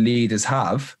that the leaders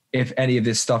have if any of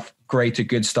this stuff, greater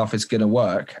good stuff, is going to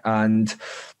work. And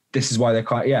this is why they're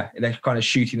kind of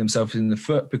shooting themselves in the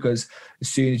foot, because as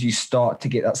soon as you start to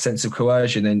get that sense of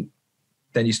coercion,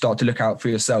 then you start to look out for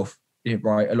yourself,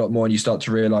 right, a lot more, and you start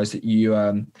to realize that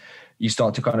you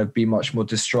start to kind of be much more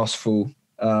distrustful.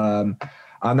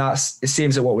 And it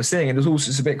seems that what we're seeing, and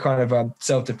it's a bit kind of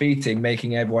self-defeating,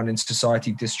 making everyone in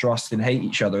society distrust and hate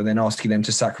each other, and then asking them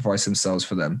to sacrifice themselves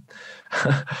for them.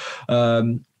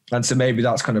 And so maybe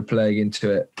that's kind of playing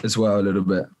into it as well a little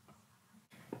bit.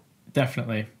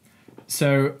 Definitely.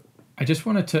 So I just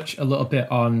want to touch a little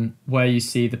bit on where you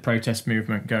see the protest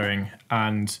movement going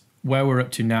and where we're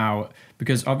up to now,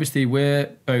 because obviously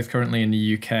we're both currently in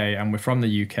the UK and we're from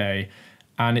the UK.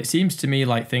 And it seems to me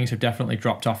like things have definitely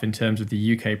dropped off in terms of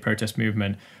the UK protest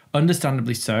movement.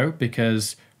 Understandably so,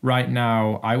 because right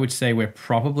now I would say we're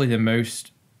probably the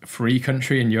most free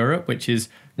country in Europe, which is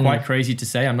quite crazy to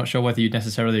say. I'm not sure whether you'd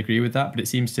necessarily agree with that, but it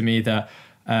seems to me that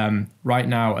right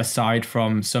now, aside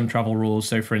from some travel rules,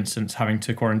 so for instance, having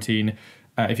to quarantine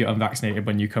if you're unvaccinated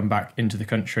when you come back into the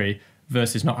country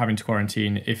versus not having to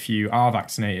quarantine if you are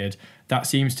vaccinated, that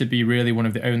seems to be really one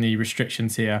of the only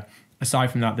restrictions here. Aside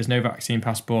from that, there's no vaccine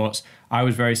passports. I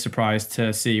was very surprised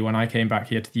to see when I came back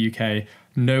here to the UK,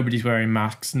 nobody's wearing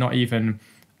masks, not even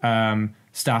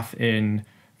staff in,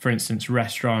 for instance,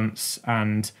 restaurants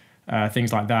and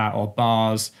things like that, or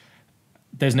bars.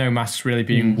 There's no masks really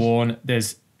being worn.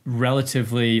 There's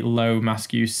relatively low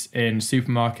mask use in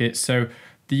supermarkets. So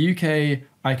the UK,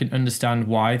 I can understand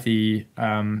why the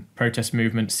protest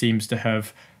movement seems to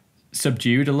have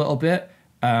subdued a little bit.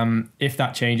 If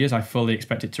that changes, I fully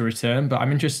expect it to return. But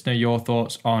I'm interested to know your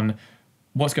thoughts on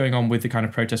what's going on with the kind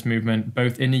of protest movement,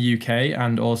 both in the UK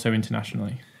and also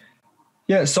internationally.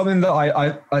 Yeah, something that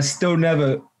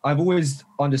I've always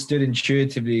understood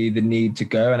intuitively the need to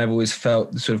go, and I've always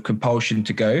felt the sort of compulsion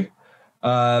to go.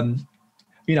 I've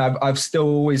kind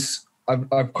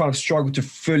of struggled to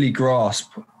fully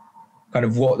grasp kind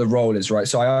of what the role is, right?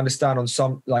 So I understand on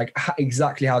some, like,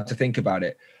 exactly how to think about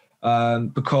it.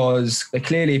 Because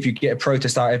clearly if you get a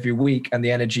protest out every week and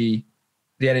the energy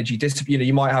disappears,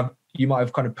 you might have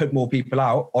kind of put more people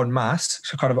out en masse,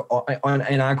 so kind of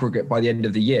in aggregate by the end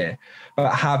of the year.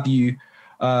 But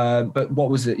but what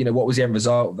was it? What was the end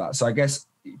result of that? So I guess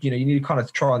you need to kind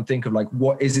of try and think of like,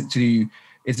 what is it to?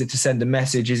 Is it to send a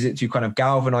message? Is it to kind of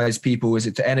galvanize people? Is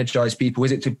it to energize people?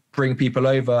 Is it to bring people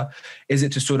over? Is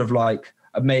it to sort of like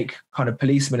make kind of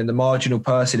policemen and the marginal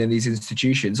person in these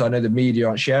institutions? I know the media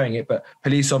aren't sharing it, but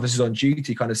police officers on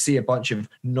duty kind of see a bunch of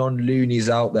non-loonies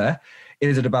out there.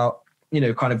 Is it about,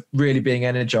 kind of really being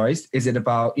energized? Is it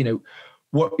about,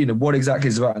 what exactly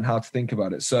is it about and how to think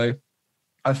about it? So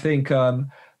I think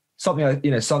something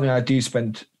I do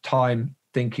spend time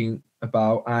thinking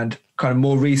about, and kind of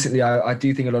more recently, I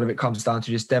do think a lot of it comes down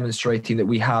to just demonstrating that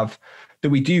we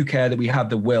do care, that we have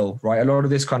the will, right? A lot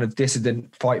of this kind of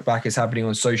dissident fight back is happening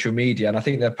on social media, and I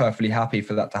think they're perfectly happy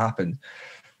for that to happen,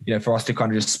 for us to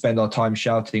kind of just spend our time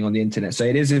shouting on the internet. So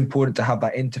it is important to have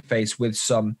that interface with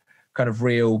some kind of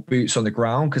real boots on the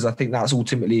ground, because I think that's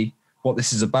ultimately what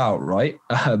this is about, right?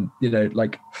 Kind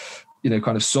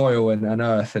of soil and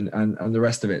earth and the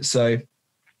rest of it. So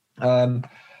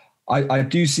I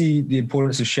do see the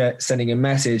importance of sending a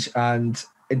message, and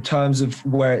in terms of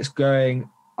where it's going,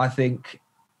 I think,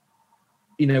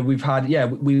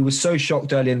 we were so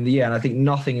shocked early in the year, and I think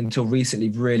nothing until recently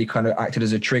really kind of acted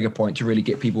as a trigger point to really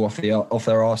get people off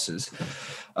their asses.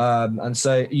 And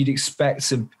so you'd expect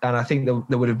some, and I think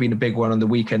there would have been a big one on the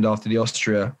weekend after the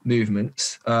Austria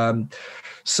movements.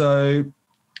 So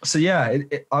yeah,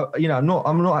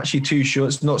 I'm not actually too sure.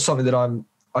 It's not something that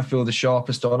I feel the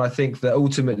sharpest on. I think that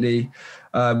ultimately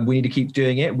we need to keep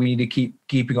doing it. We need to keep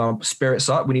keeping our spirits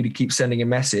up. We need to keep sending a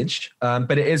message.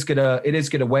 But it is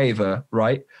gonna waver,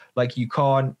 right? Like you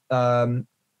can't,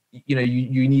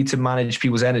 you need to manage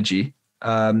people's energy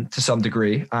to some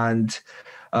degree. And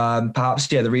perhaps,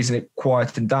 the reason it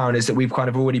quieted down is that we've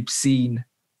already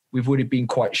been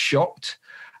quite shocked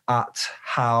at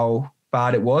how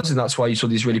bad it was. And that's why you saw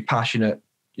these really passionate,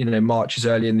 marches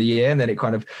early in the year, and then it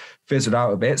kind of fizzled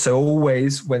out a bit. So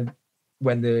always when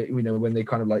they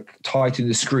kind of like tighten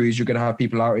the screws, you're going to have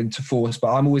people out into force.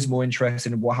 But I'm always more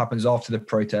interested in what happens after the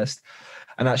protest.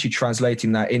 and actually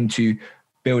translating that into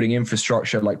building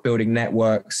infrastructure, like building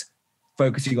networks,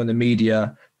 focusing on the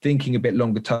media, thinking a bit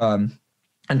longer term,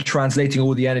 and translating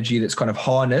all the energy that's kind of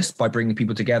harnessed by bringing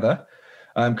people together.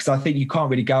 Because I think you can't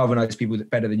really galvanize people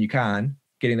better than you can,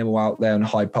 getting them all out there in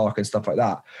Hyde Park and stuff like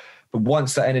that. But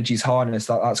once that energy is harnessed,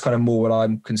 that's kind of more what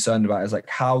I'm concerned about, is like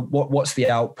what's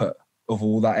the output of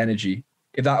all that energy?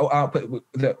 If that output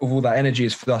of all that energy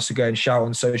is for us to go and shout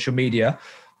on social media,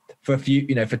 for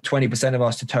 20% of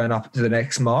us to turn up to the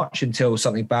next march until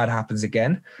something bad happens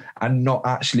again, and not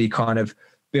actually kind of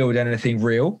build anything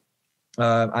real,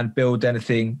 and build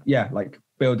anything,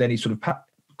 build any sort of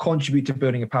contribute to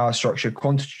building a power structure,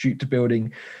 contribute to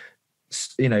building,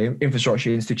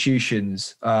 infrastructure,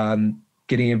 institutions,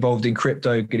 getting involved in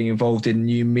crypto, getting involved in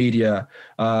new media,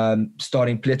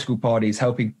 starting political parties,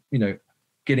 helping,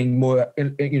 getting more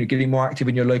active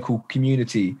in your local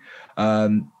community,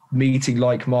 meeting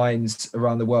like minds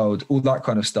around the world, all that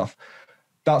kind of stuff.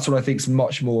 That's what I think is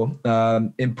much more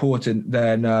important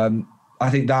than I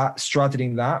think that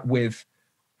straddling that with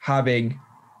having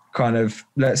kind of,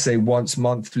 let's say, once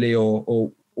monthly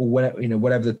or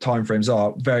whatever the timeframes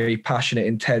are, very passionate,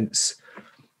 intense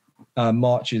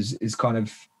marches is kind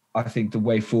of, I think, the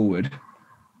way forward.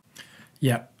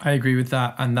 Yeah, I agree with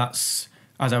that. And that's,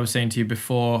 as I was saying to you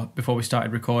before we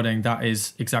started recording, that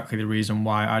is exactly the reason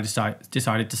why I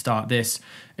decided to start this,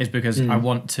 is because I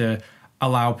want to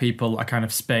allow people a kind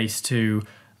of space to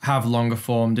have longer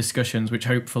form discussions, which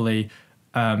hopefully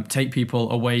take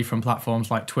people away from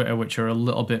platforms like Twitter, which are a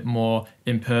little bit more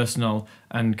impersonal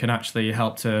and can actually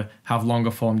help to have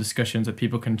longer form discussions that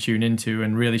people can tune into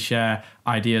and really share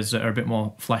ideas that are a bit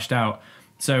more fleshed out.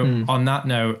 So on that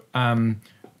note,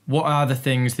 what are the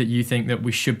things that you think that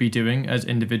we should be doing as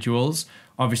individuals,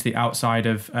 obviously outside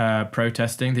of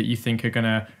protesting, that you think are going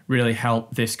to really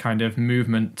help this kind of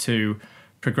movement to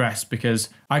progress? Because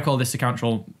I call this a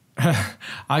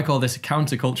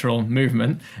countercultural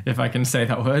movement, if I can say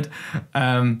that word.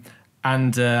 And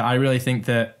I really think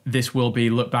that this will be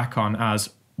looked back on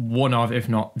as one of, if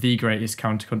not the greatest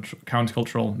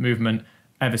countercultural movement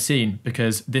ever seen,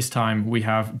 because this time we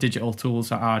have digital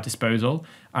tools at our disposal,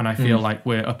 and I feel like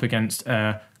we're up against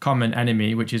a common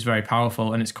enemy which is very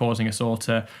powerful, and it's causing us all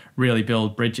to really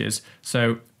build bridges.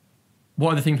 So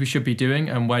what are the things we should be doing,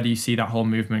 and where do you see that whole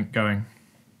movement going?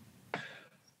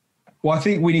 Well, I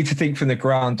think we need to think from the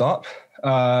ground up,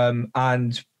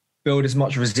 and build as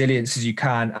much resilience as you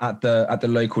can at the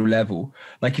local level.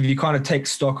 Like, if you kind of take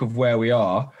stock of where we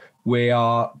are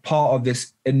part of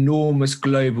this enormous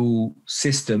global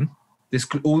system.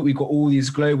 We've got all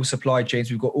these global supply chains.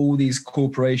 We've got all these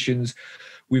corporations.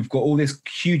 We've got all this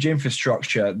huge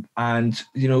infrastructure, and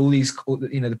all these,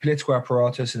 the political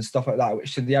apparatus and stuff like that,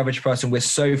 which to the average person we're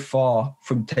so far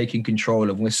from taking control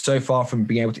of. And we're so far from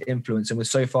being able to influence, and we're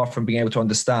so far from being able to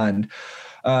understand.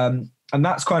 And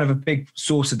that's kind of a big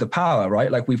source of the power,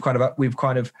 right? Like, we've kind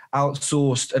of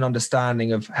outsourced an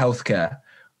understanding of healthcare,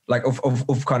 like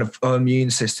of kind of immune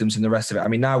systems and the rest of it. I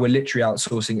mean, now we're literally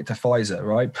outsourcing it to Pfizer,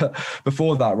 right? But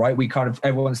before that, right,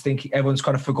 everyone's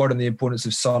kind of forgotten the importance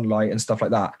of sunlight and stuff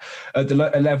like that. At the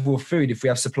level of food, if we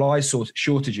have supply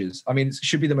shortages, I mean, it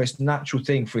should be the most natural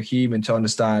thing for a human to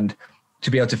understand,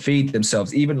 to be able to feed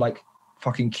themselves, even like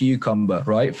fucking cucumber,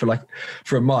 right?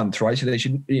 For a month, right? So they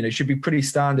should, it should be pretty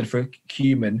standard for a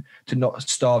human to not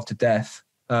starve to death.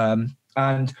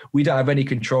 And we don't have any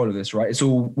control of this, right? It's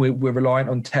all, we're reliant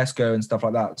on Tesco and stuff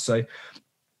like that. So,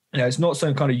 it's not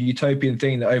some kind of utopian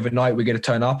thing that overnight we're going to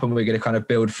turn up and we're going to kind of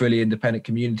build fully independent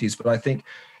communities. But I think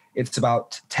it's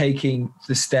about taking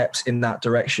the steps in that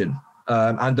direction.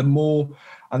 And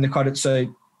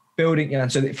so building, and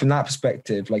so from that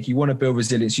perspective, like, you want to build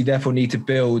resilience, you therefore need to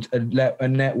build a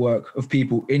network of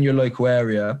people in your local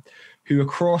area who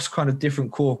across kind of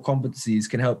different core competencies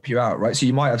can help you out, right? So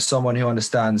you might have someone who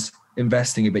understands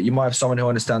investing a bit. You might have someone who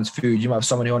understands food. You might have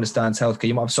someone who understands healthcare.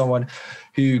 You might have someone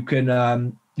who can,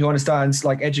 who understands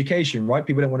like education, right?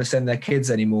 People don't want to send their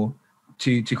kids anymore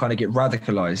to kind of get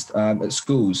radicalized at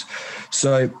schools.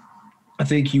 So I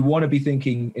think you want to be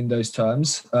thinking in those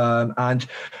terms. And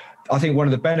I think one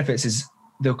of the benefits is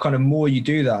the kind of more you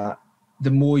do that, the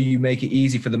more you make it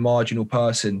easy for the marginal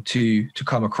person to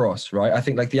come across, right? I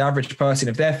think like the average person,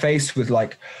 if they're faced with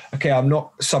like, okay, I'm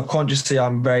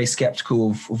very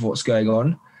skeptical of what's going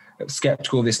on,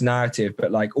 skeptical of this narrative,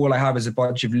 but like all I have is a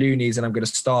bunch of loonies and I'm going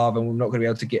to starve and I'm not going to be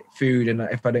able to get food. And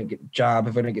if I don't get the jab,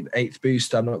 if I don't get the 8th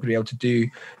booster, I'm not going to be able to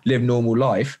live normal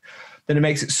life. Then it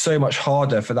makes it so much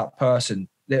harder for that person.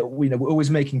 We're always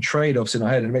making trade-offs in our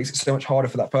head, and it makes it so much harder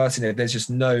for that person if there's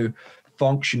just no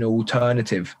functional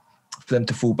alternative for them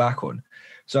to fall back on.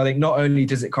 So I think not only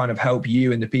does it kind of help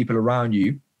you and the people around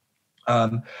you,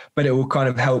 but it will kind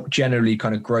of help generally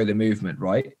kind of grow the movement,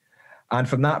 right? And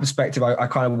from that perspective, I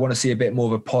kind of want to see a bit more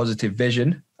of a positive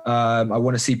vision. I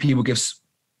want to see people give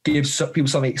people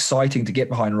something exciting to get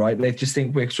behind, right? They just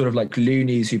think we're sort of like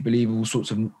loonies who believe all sorts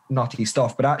of nutty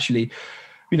stuff. But actually,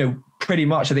 you know, pretty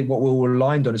much I think what we're all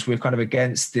aligned on is we're kind of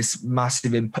against these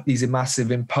massive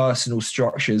impersonal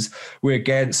structures. We're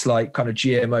against like kind of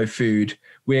GMO food.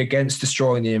 We're against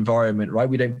destroying the environment, right?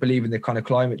 We don't believe in the kind of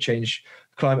climate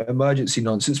emergency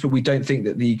nonsense, but we don't think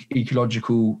that the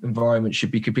ecological environment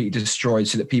should be completely destroyed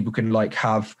so that people can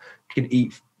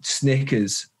eat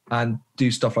Snickers and do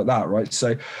stuff like that, right?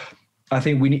 So I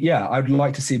think I'd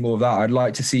like to see more of that. I'd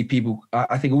like to see people,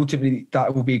 I think ultimately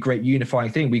that will be a great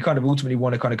unifying thing. We kind of ultimately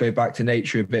want to kind of go back to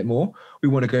nature a bit more. We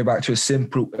want to go back to a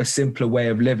simpler way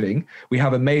of living. We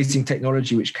have amazing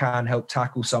technology which can help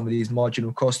tackle some of these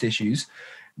marginal cost issues,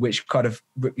 which kind of,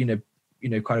 kind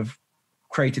of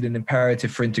created an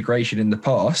imperative for integration in the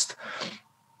past.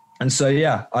 And so,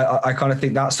 I kind of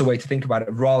think that's the way to think about it,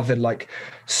 rather than like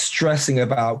stressing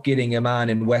about getting a man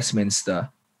in Westminster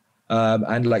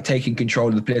and like taking control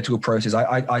of the political process.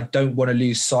 I don't want to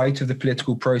lose sight of the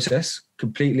political process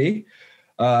completely.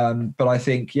 But I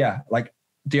think, like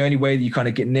the only way that you kind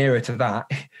of get nearer to that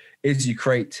is you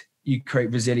create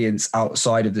resilience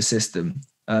outside of the system.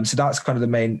 So that's kind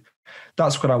of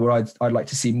that's what I'd like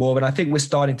to see more of. And I think we're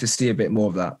starting to see a bit more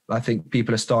of that. I think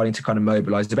people are starting to kind of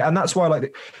mobilize a bit. And that's why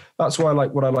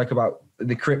what I like about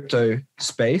the crypto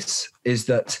space is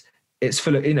that it's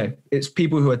full of, it's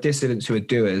people who are dissidents, who are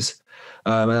doers.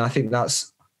 And I think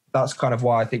that's kind of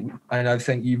why I think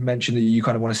you mentioned that you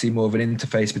kind of want to see more of an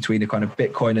interface between the kind of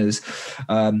Bitcoiners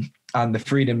and the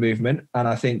freedom movement. And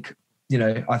I think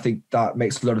that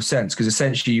makes a lot of sense, because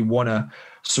essentially you want to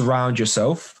surround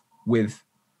yourself with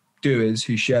doers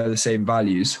who share the same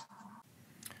values.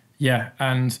 Yeah,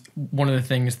 and one of the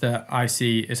things that I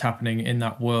see is happening in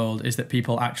that world is that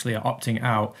people actually are opting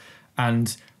out.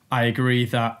 And I agree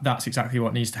that that's exactly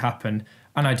what needs to happen.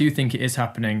 And I do think it is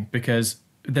happening, because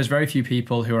there's very few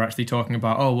people who are actually talking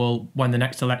about, oh, well, when the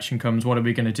next election comes, what are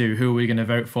we going to do? Who are we going to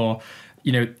vote for?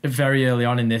 Very early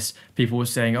on in this, people were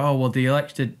saying, oh, well,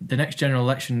 the next general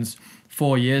election's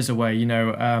 4 years away,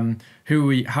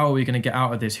 how are we going to get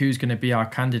out of this? Who's going to be our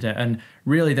candidate? And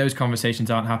really those conversations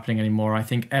aren't happening anymore. I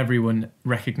think everyone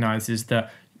recognizes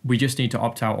that we just need to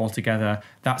opt out altogether.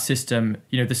 That system,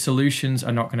 the solutions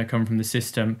are not going to come from the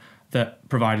system that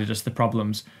provided us the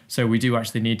problems. So we do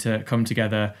actually need to come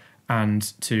together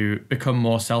and to become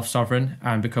more self-sovereign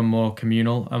and become more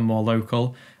communal and more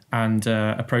local and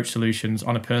approach solutions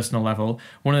on a personal level.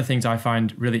 One of the things I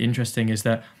find really interesting is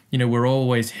that, we're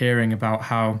always hearing about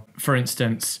how, for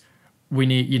instance, we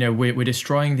need, we're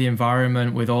destroying the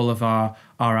environment with all of our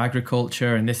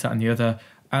agriculture and this, that, and the other.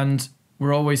 And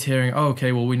we're always hearing, oh,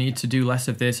 okay, well, we need to do less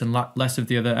of this and less of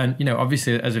the other. And,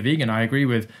 obviously as a vegan, I agree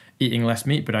with eating less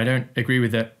meat, but I don't agree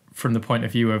with it from the point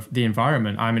of view of the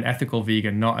environment. I'm an ethical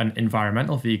vegan, not an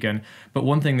environmental vegan. But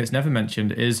one thing that's never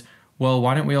mentioned is, well,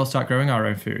 why don't we all start growing our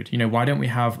own food? Why don't we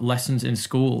have lessons in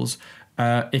schools?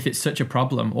 If it's such a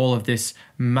problem, all of this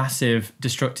massive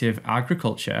destructive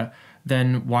agriculture,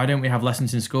 then why don't we have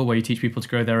lessons in school where you teach people to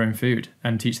grow their own food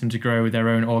and teach them to grow their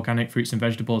own organic fruits and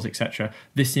vegetables, etc.?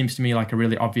 This seems to me like a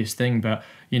really obvious thing, but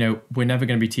we're never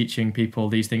going to be teaching people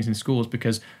these things in schools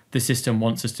because the system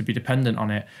wants us to be dependent on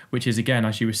it, which is, again,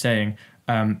 as you were saying,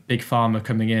 big pharma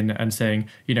coming in and saying,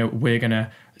 we're going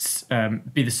to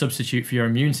be the substitute for your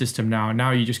immune system now. Now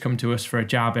you just come to us for a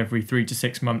jab every 3 to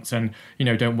 6 months and,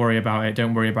 don't worry about it.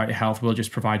 Don't worry about your health. We'll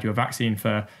just provide you a vaccine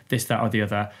for this, that, or the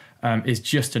other. Is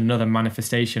just another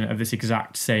manifestation of this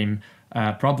exact same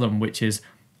problem, which is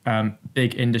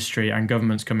big industry and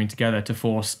governments coming together to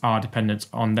force our dependence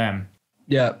on them.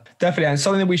 Yeah, definitely. And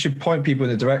something that we should point people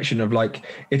in the direction of, like,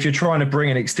 if you're trying to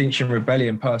bring an Extinction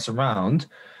Rebellion person around,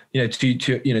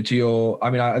 to your,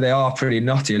 they are pretty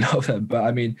nutty, a lot of them,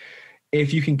 but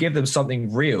if you can give them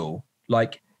something real,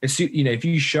 like, if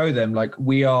you show them, like,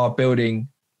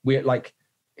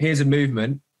 here's a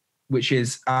movement which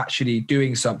is actually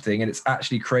doing something and it's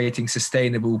actually creating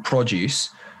sustainable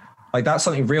produce, like, that's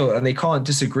something real, and they can't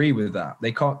disagree with that.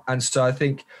 They can't. And so I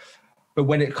think, but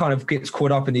when it kind of gets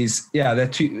caught up in these, they're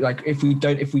too, like, if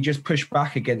we just push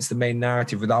back against the main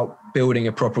narrative without building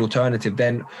a proper alternative,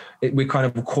 then we're kind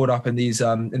of caught up in these,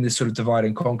 in this sort of divide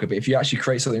and conquer. But if you actually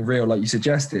create something real, like you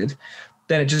suggested,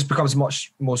 then it just becomes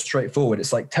much more straightforward.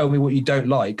 It's like, tell me what you don't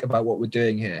like about what we're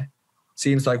doing here.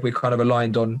 Seems like we're kind of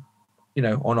aligned on,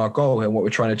 on our goal and what we're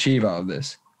trying to achieve out of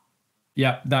this.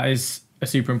 Yeah, that is a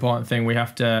super important thing. We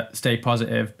have to stay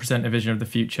positive, present a vision of the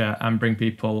future, and bring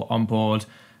people on board.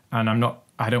 And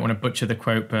I don't want to butcher the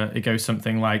quote, but it goes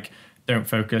something like, don't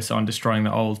focus on destroying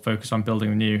the old, focus on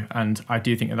building the new. And I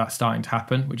do think that that's starting to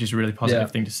happen, which is a really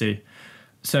positive thing to see.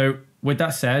 So with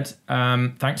that said,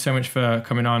 thanks so much for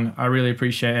coming on. I really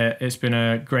appreciate it. It's been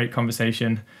a great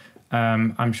conversation.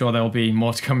 I'm sure there will be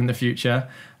more to come in the future.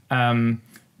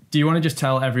 Do you want to just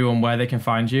tell everyone where they can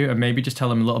find you, and maybe just tell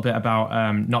them a little bit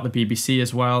about Not the BBC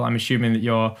as well? I'm assuming that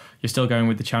you're still going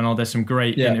with the channel. There's some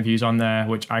great interviews on there,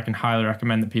 which I can highly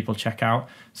recommend that people check out.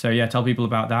 So yeah, tell people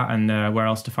about that and where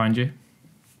else to find you.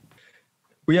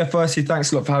 Well, yeah, firstly,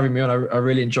 thanks a lot for having me on. I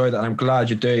really enjoyed that. And I'm glad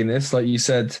you're doing this. Like you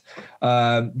said,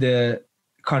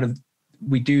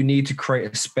 we do need to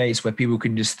create a space where people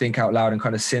can just think out loud and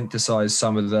kind of synthesize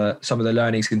some of the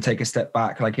learnings and take a step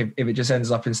back. Like if it just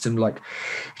ends up in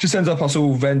us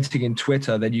all venting in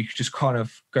Twitter, then you just kind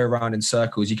of go around in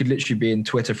circles. You could literally be in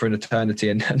Twitter for an eternity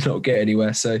and not get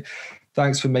anywhere. So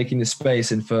thanks for making this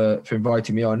space and for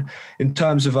inviting me on. In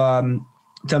terms of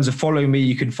following me,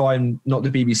 you can find Not the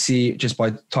BBC just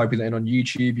by typing that in on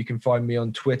YouTube. You can find me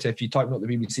on Twitter. If you type Not the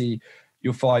BBC,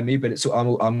 you'll find me, but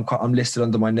I'm listed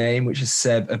under my name, which is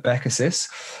Seb Abecasis.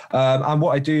 And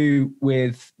what I do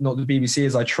with Not the BBC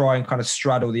is I try and kind of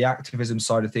straddle the activism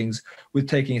side of things with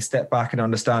taking a step back and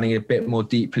understanding a bit more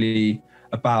deeply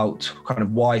about kind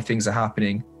of why things are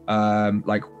happening.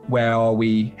 Like where are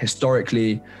we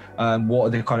historically?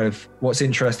 What's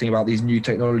interesting about these new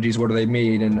technologies? What do they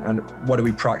mean? And what do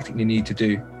we practically need to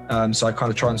do? So I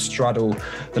kind of try and straddle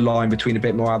the line between a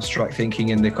bit more abstract thinking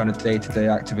and the kind of day-to-day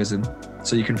activism.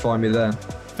 So you can find me there.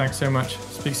 Thanks so much.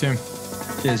 Speak soon.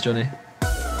 Cheers, Johnny.